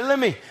 9. Let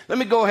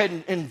me go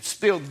ahead and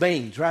spill the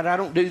beans, right? I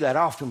don't do that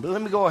often, but let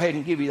me go ahead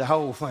and give you the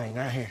whole thing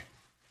right here.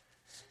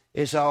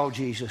 It's all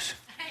Jesus.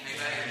 Amen.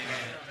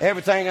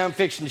 Everything I'm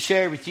fixing to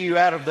share with you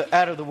out of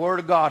the Word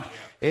of God,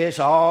 it's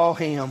all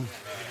Him.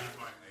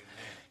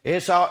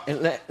 It's all.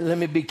 Let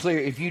me be clear.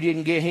 If you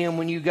didn't get Him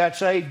when you got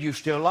saved, you're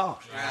still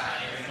lost.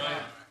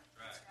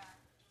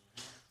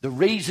 The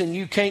reason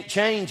you can't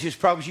change is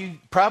because you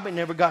probably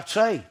never got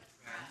saved.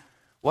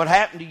 What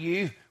happened to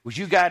you was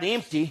you got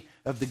empty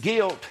of the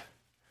guilt.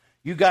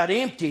 You got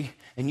empty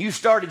and you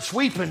started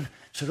sweeping.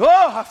 Said, oh,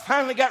 I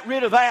finally got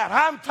rid of that.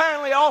 I'm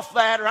finally off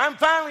that, or I'm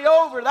finally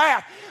over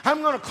that.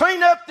 I'm going to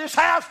clean up this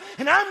house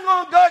and I'm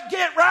going to go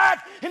get right,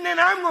 and then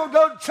I'm going to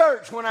go to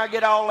church when I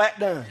get all that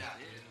done.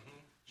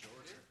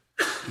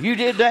 You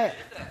did that.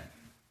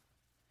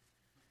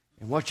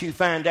 And what you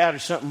find out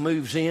is something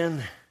moves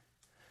in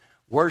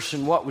worse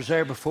than what was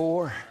there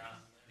before,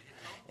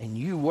 and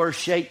you worse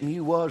shape than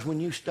you was when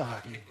you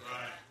started.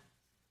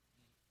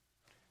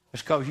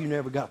 That's because you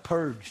never got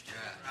purged.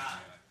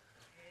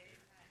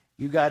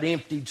 You got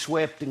emptied,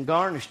 swept, and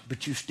garnished,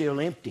 but you're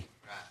still empty.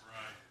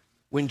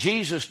 When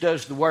Jesus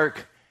does the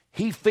work,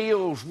 He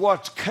feels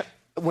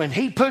when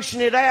He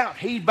pushing it out,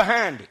 He's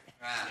behind it.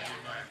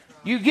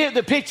 You get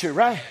the picture,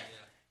 right?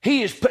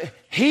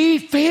 He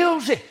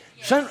feels it.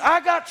 Son,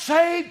 I got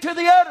saved to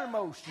the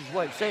uttermost, is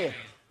what it said.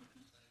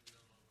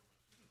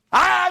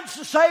 I'm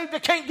so saved I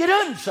can't get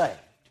unsaved.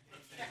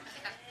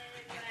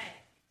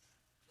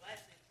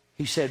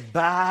 He said,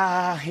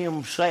 by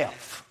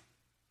Himself.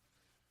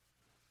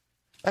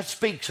 That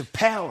speaks of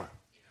power,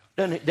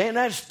 doesn't it? Dan,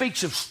 that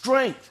speaks of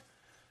strength.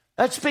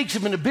 That speaks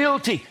of an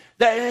ability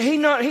that he's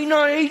not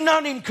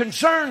even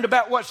concerned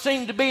about what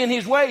seemed to be in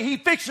His way.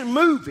 He's fixing to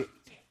move it.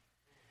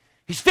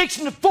 He's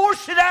fixing to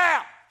force it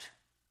out.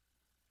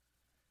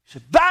 He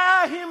said,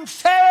 by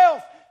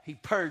Himself, He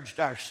purged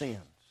our sins.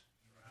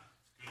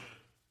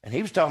 And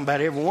He was talking about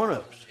every one of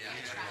us.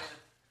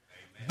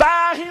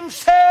 By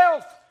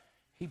Himself,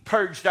 He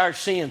purged our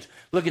sins.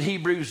 Look at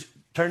Hebrews.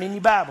 Turn in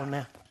your Bible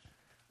now.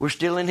 We're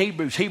still in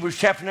Hebrews. Hebrews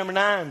chapter number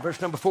 9, verse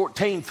number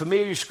 14.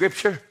 Familiar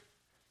scripture.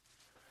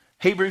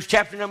 Hebrews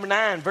chapter number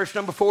 9, verse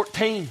number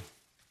 14.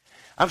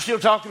 I'm still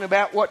talking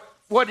about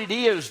what it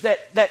is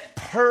that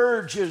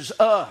purges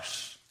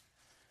us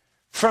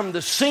from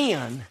the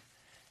sin,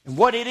 and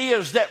what it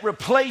is that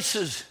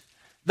replaces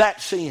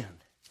that sin.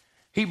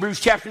 Hebrews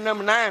chapter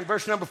number 9,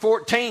 verse number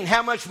 14.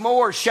 How much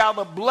more shall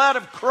the blood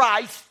of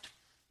Christ,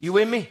 you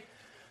with me,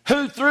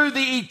 who through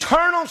the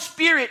eternal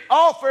Spirit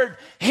offered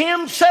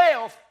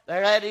Himself,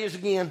 there that is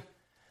again,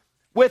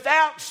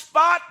 without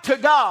spot to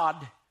God,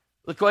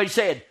 look what He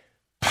said,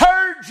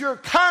 purge your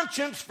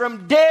conscience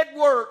from dead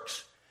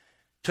works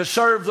to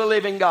serve the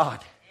living God.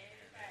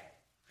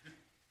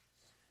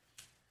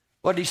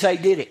 What did He say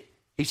did it?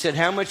 He said,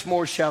 how much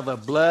more shall the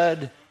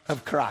blood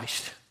of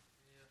Christ?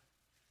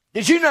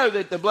 Did you know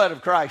that the blood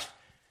of Christ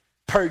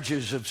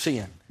purges of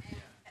sin?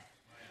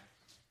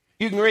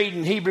 You can read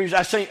in Hebrews,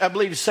 I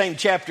believe the same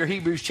chapter,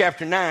 Hebrews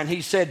chapter 9.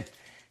 He said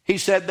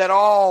that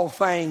all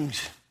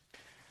things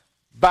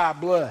by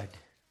blood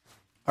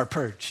are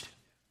purged.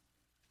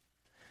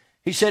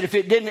 He said if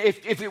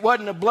it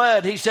wasn't the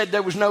blood, He said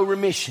there was no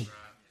remission.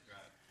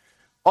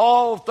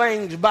 All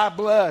things by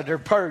blood are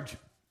purged.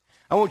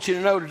 I want you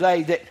to know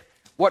today that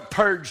what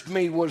purged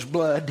me was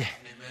blood.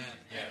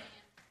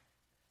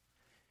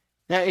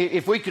 Now,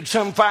 if we could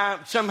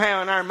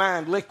somehow in our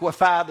mind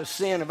liquefy the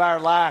sin of our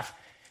life,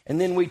 and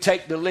then we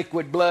take the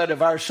liquid blood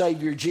of our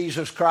Savior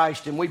Jesus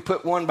Christ and we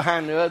put one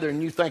behind the other,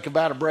 and you think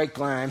about a brake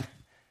line,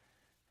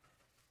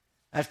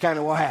 that's kind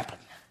of what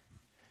happened.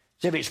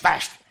 Except it's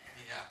faster.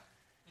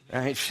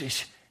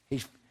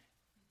 He's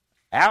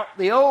out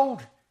the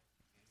old,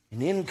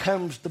 and in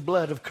comes the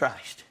blood of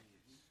Christ.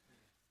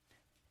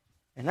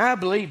 And I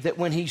believe that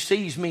when He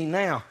sees me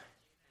now,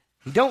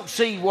 He don't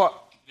see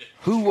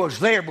who was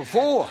there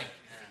before.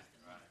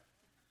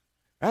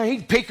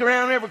 He'd peek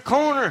around every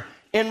corner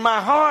in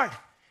my heart.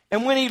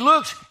 And when He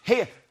looks,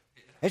 he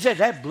says,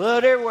 that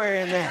blood everywhere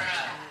in there.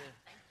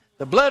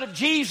 The blood of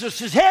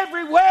Jesus is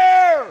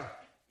everywhere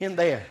in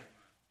there.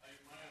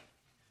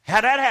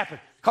 How'd that happen?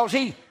 Because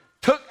He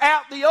took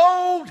out the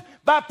old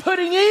by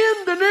putting in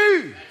the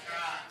new.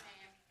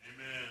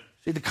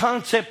 See, the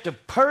concept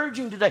of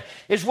purging today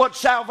is what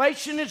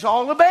salvation is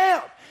all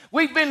about.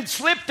 We've been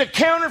slipped a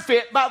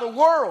counterfeit by the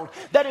world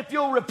that if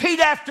you'll repeat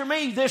after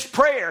me this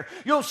prayer,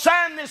 you'll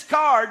sign this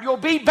card, you'll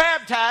be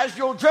baptized,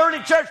 you'll journey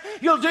church,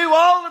 you'll do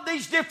all of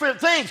these different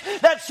things,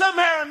 that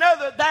somehow or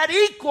another that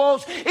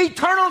equals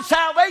eternal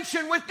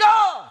salvation with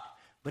God.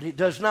 But it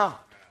does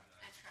not.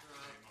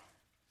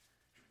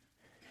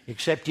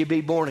 Except you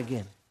be born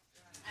again.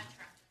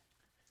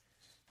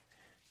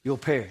 You'll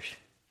perish.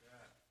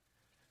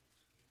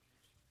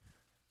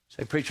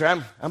 Say, preacher,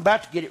 I'm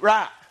about to get it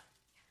right.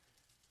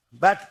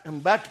 I'm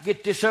about to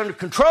get this under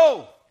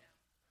control.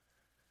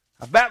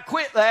 I about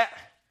quit that.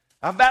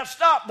 I about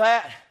stopped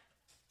that.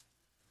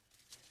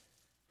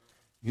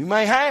 You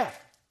may have.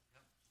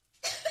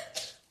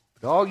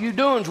 But all you're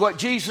doing is what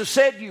Jesus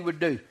said you would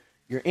do.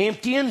 You're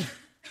emptying,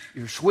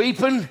 you're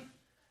sweeping, you're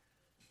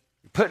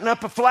putting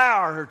up a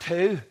flower or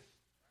two,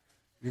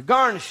 you're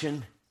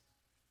garnishing.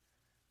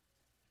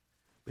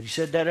 But he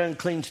said that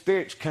unclean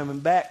spirit's coming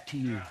back to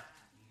you.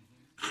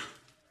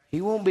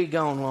 He won't be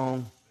gone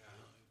long.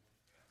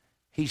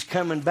 He's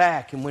coming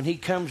back, and when he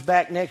comes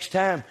back next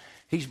time,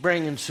 he's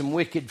bringing some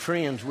wicked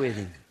friends with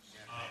him.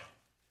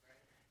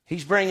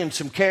 He's bringing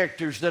some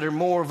characters that are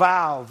more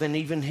vile than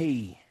even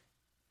he.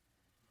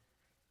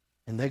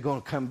 And they're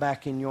going to come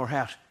back in your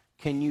house.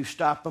 Can you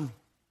stop them?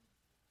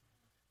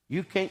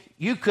 You can't.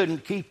 You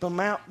couldn't keep them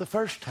out the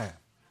first time.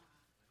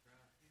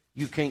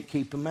 You can't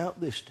keep them out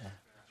this time.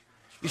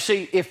 You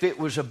see, if it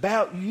was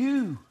about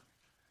you,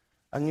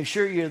 I can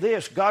assure you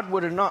this, God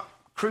would have not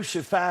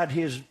crucified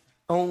his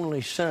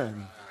only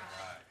son.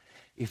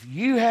 If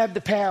you had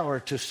the power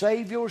to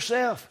save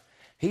yourself,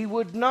 he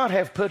would not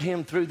have put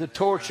him through the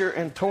torture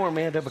and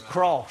torment of a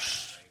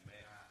cross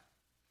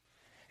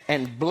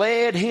and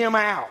bled him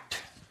out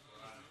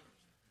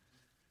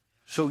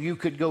so you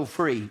could go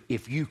free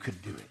if you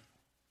could do it.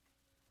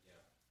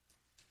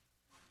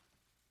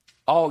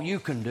 All you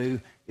can do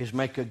is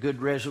make a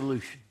good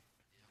resolution,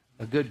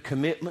 a good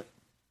commitment.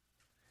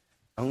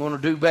 I'm going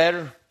to do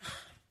better.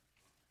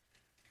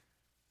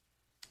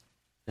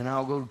 Then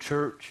I'll go to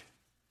church.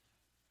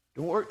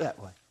 Don't work that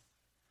way.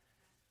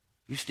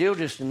 You're still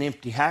just an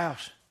empty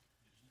house.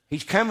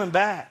 He's coming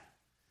back.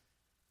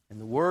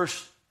 And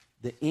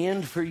the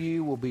end for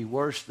you will be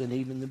worse than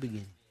even the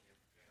beginning.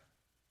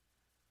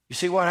 You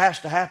see, what has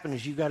to happen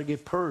is you've got to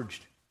get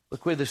purged.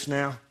 Look with us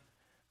now.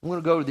 I'm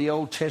going to go to the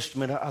Old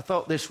Testament. I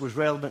thought this was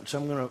relevant, so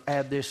I'm going to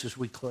add this as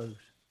we close.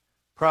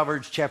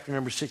 Proverbs chapter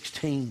number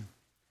 16.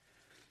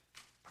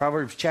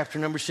 Proverbs chapter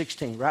number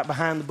 16. Right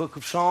behind the book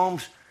of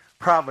Psalms,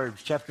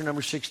 Proverbs chapter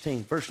number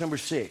 16, verse number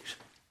 6.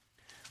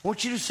 I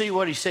want you to see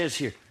what he says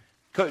here,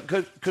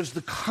 because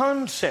the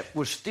concept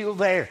was still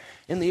there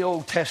in the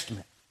Old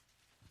Testament.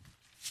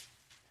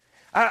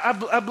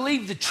 I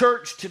believe the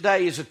church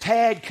today is a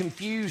tad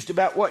confused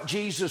about what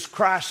Jesus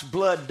Christ's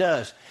blood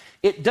does.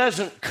 It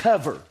doesn't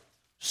cover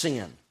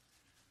sin,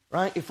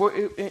 right?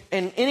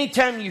 And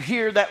anytime you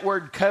hear that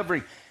word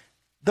covering,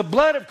 the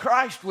blood of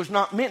Christ was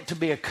not meant to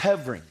be a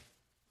covering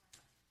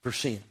for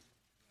sin.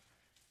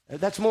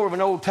 That's more of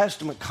an Old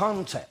Testament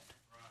concept.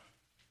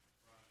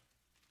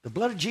 The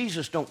blood of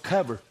Jesus don't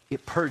cover,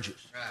 it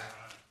purges.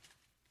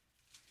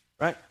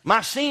 Right?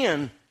 My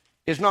sin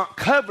is not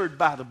covered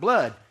by the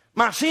blood.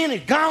 My sin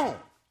is gone.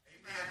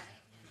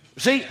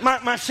 See,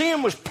 my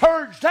sin was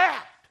purged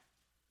out.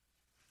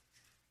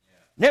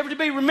 Never to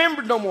be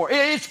remembered no more.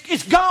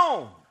 It's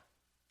gone.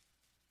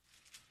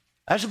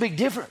 That's a big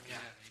difference.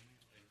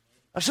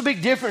 That's a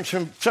big difference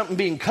from something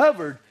being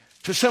covered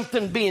to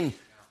something being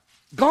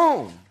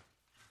gone.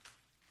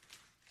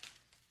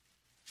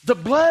 The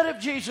blood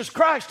of Jesus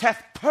Christ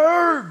hath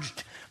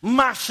purged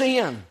my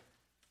sin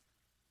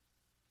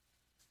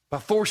by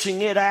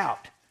forcing it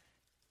out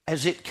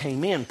as it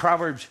came in.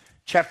 Proverbs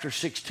chapter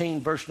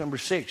 16, verse number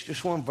 6.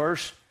 Just one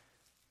verse.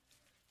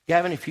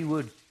 Gavin, if you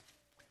would.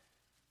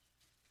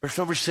 Verse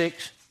number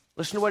 6.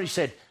 Listen to what he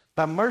said.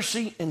 By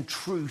mercy and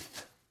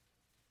truth,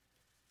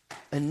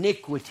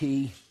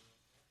 iniquity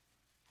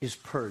is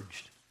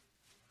purged.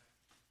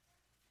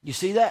 You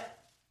see that?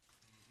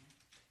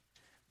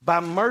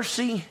 By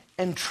mercy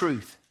and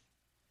truth,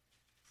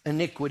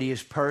 iniquity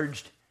is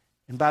purged,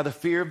 and by the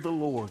fear of the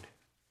Lord,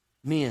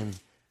 men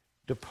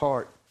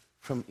depart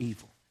from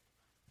evil.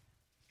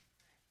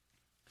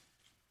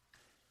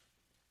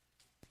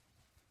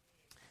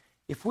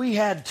 If we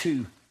had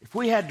to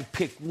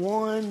pick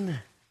one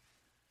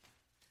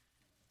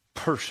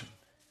person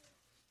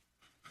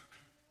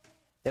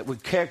that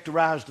would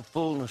characterize the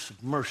fullness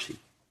of mercy,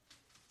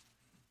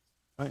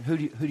 right, who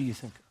do you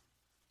think of?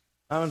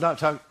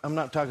 I'm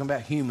not talking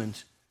about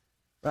humans.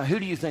 Right? Who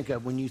do you think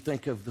of when you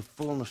think of the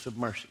fullness of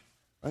mercy?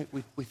 Right?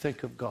 We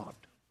think of God.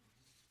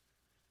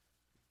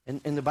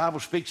 And the Bible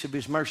speaks of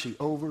his mercy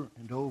over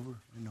and over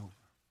and over.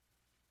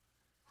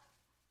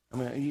 I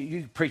mean,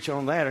 you preach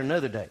on that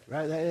another day,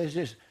 right? That is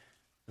just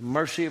the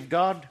mercy of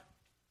God,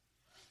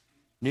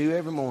 new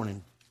every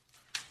morning,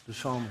 the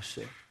psalmist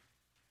said.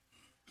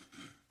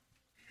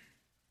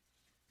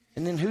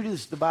 And then who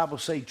does the Bible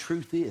say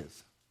truth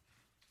is?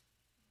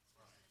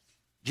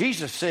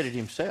 Jesus said it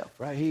himself,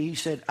 right? He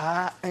said,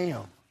 I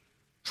am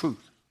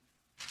truth.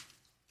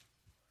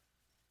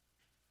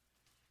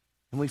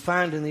 And we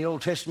find in the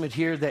Old Testament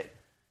here that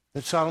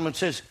Solomon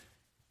says,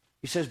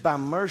 he says, by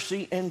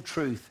mercy and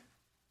truth,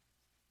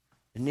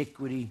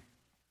 iniquity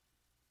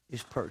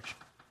is purged.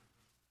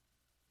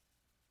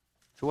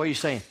 So what are you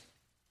saying?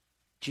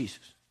 Jesus.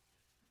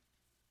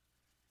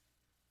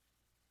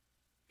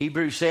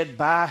 Hebrews said,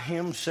 by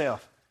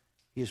himself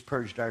he has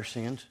purged our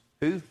sins.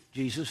 Who?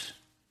 Jesus.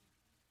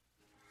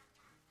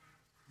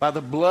 By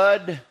the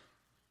blood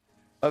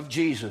of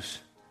Jesus,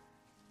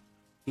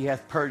 he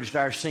hath purged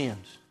our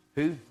sins.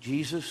 Who?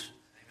 Jesus.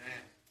 Amen.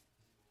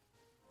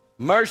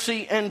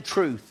 mercy and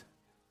truth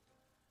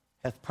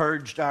hath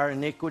purged our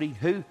iniquity.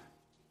 Who?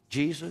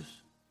 Jesus.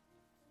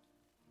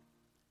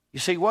 You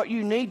see, what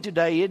you need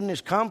today isn't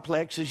as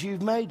complex as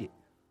you've made it.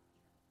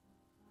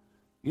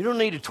 You don't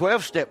need a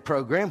 12-step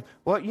program.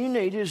 What you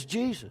need is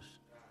Jesus.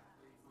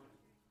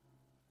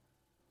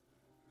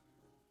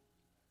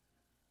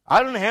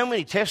 I don't know how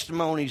many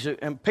testimonies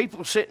and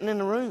people sitting in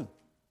the room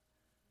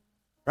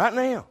right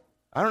now.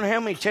 I don't know how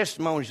many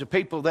testimonies of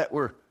people that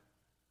were,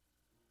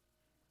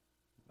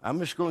 they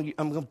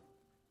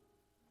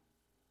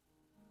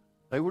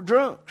were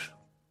drunks.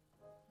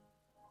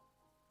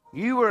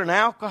 You were an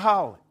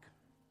alcoholic.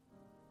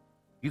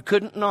 You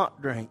couldn't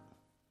not drink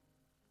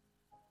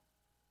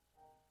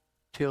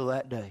till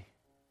that day.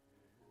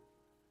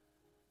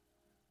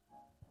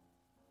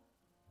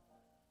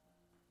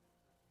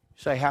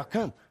 Say, how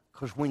come?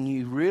 Because when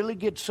you really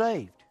get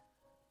saved,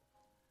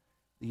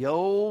 the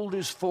old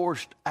is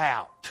forced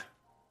out.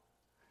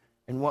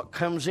 And what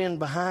comes in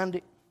behind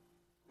it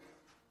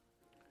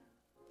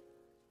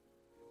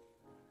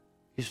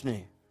is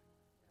new.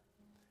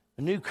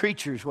 A new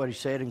creature is what he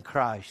said in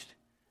Christ.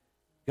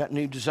 Got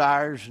new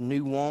desires and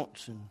new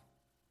wants and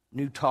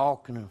new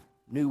talk and a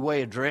new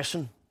way of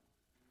dressing.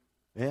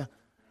 Yeah.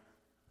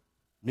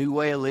 New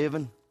way of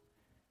living.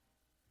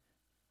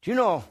 Do you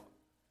know,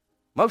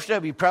 most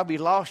of you probably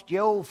lost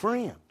your old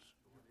friends.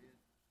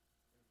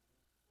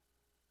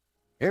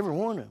 Every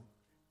one of them.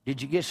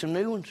 Did you get some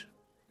new ones?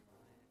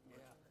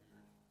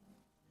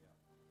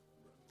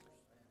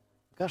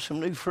 Got some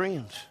new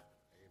friends.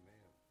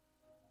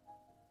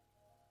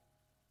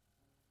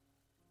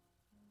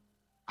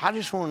 I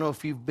just want to know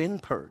if you've been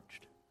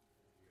purged.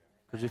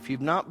 Because if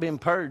you've not been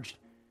purged,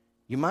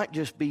 you might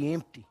just be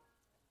empty.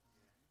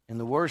 And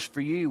the worst for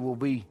you will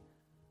be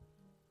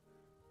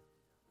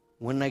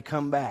when they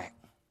come back.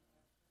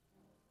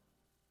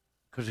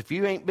 Because if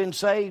you ain't been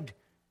saved,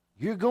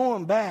 you're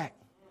going back.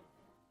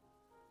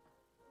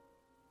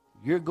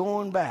 You're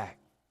going back.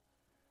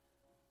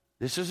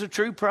 This is a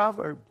true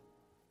proverb.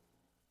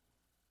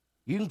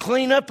 You can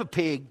clean up a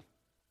pig,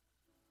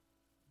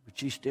 but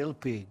she's still a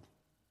pig.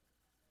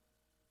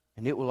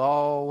 And it will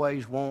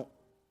always want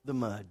the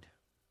mud.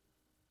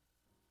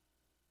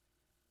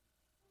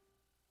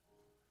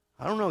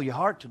 I don't know your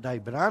heart today,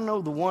 but I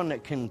know the one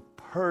that can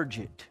purge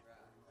it.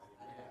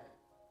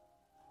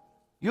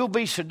 You'll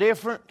be so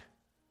different.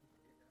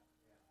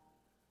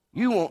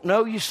 You won't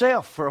know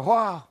yourself for a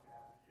while.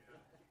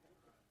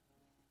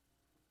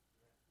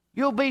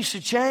 You'll be so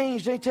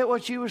changed. Ain't that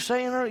what you were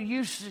saying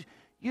earlier?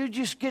 You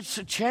just get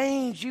so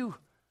changed.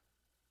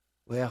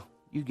 Well,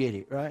 you get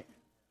it, right?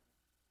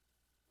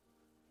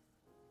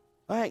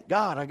 Thank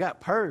God I got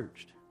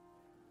purged.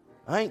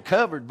 I ain't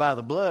covered by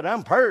the blood.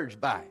 I'm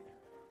purged by it.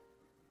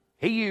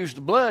 He used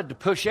the blood to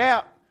push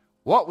out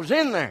what was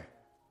in there.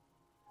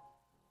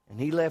 And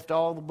he left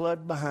all the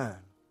blood behind.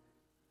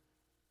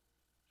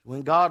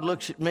 When God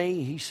looks at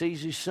me, he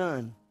sees his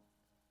son.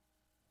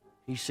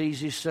 He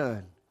sees his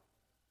son.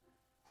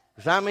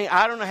 Because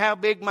I don't know how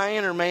big my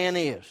inner man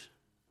is.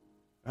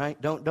 Right?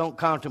 Don't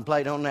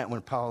contemplate on that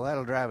one, Paul.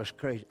 That'll drive us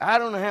crazy. I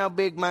don't know how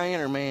big my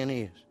inner man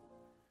is.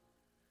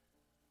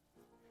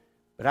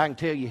 But I can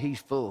tell you he's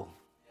full.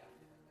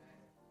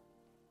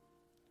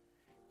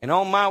 And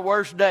on my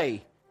worst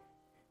day,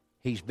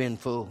 he's been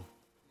full.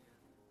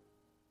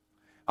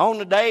 On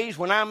the days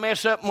when I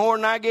mess up more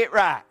than I get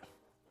right,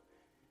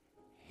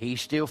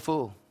 he's still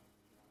full.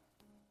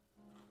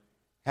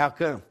 How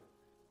come?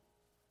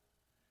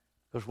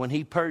 Because when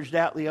he purged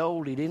out the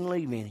old, he didn't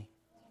leave any.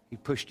 He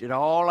pushed it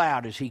all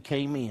out as he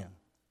came in.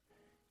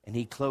 And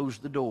he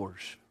closed the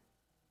doors.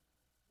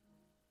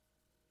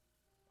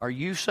 Are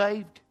you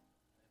saved?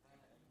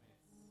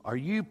 Are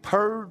you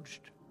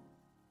purged?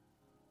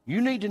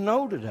 You need to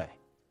know today.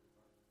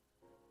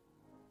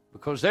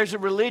 Because there's a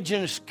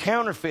religion's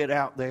counterfeit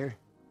out there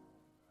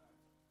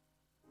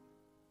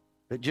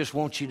that just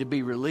wants you to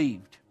be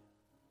relieved,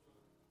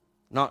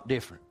 not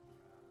different.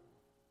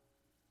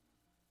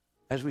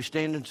 As we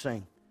stand and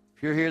sing,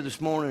 if you're here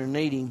this morning and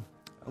needing,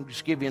 I'll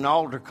just give you an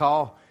altar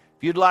call.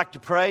 If you'd like to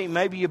pray,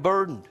 maybe you're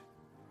burdened.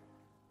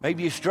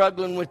 Maybe you're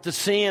struggling with the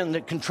sin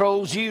that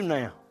controls you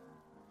now.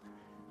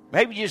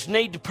 Maybe you just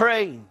need to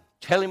pray.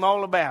 Tell him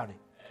all about it.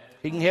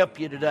 He can help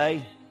you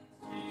today.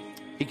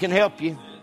 He can help you.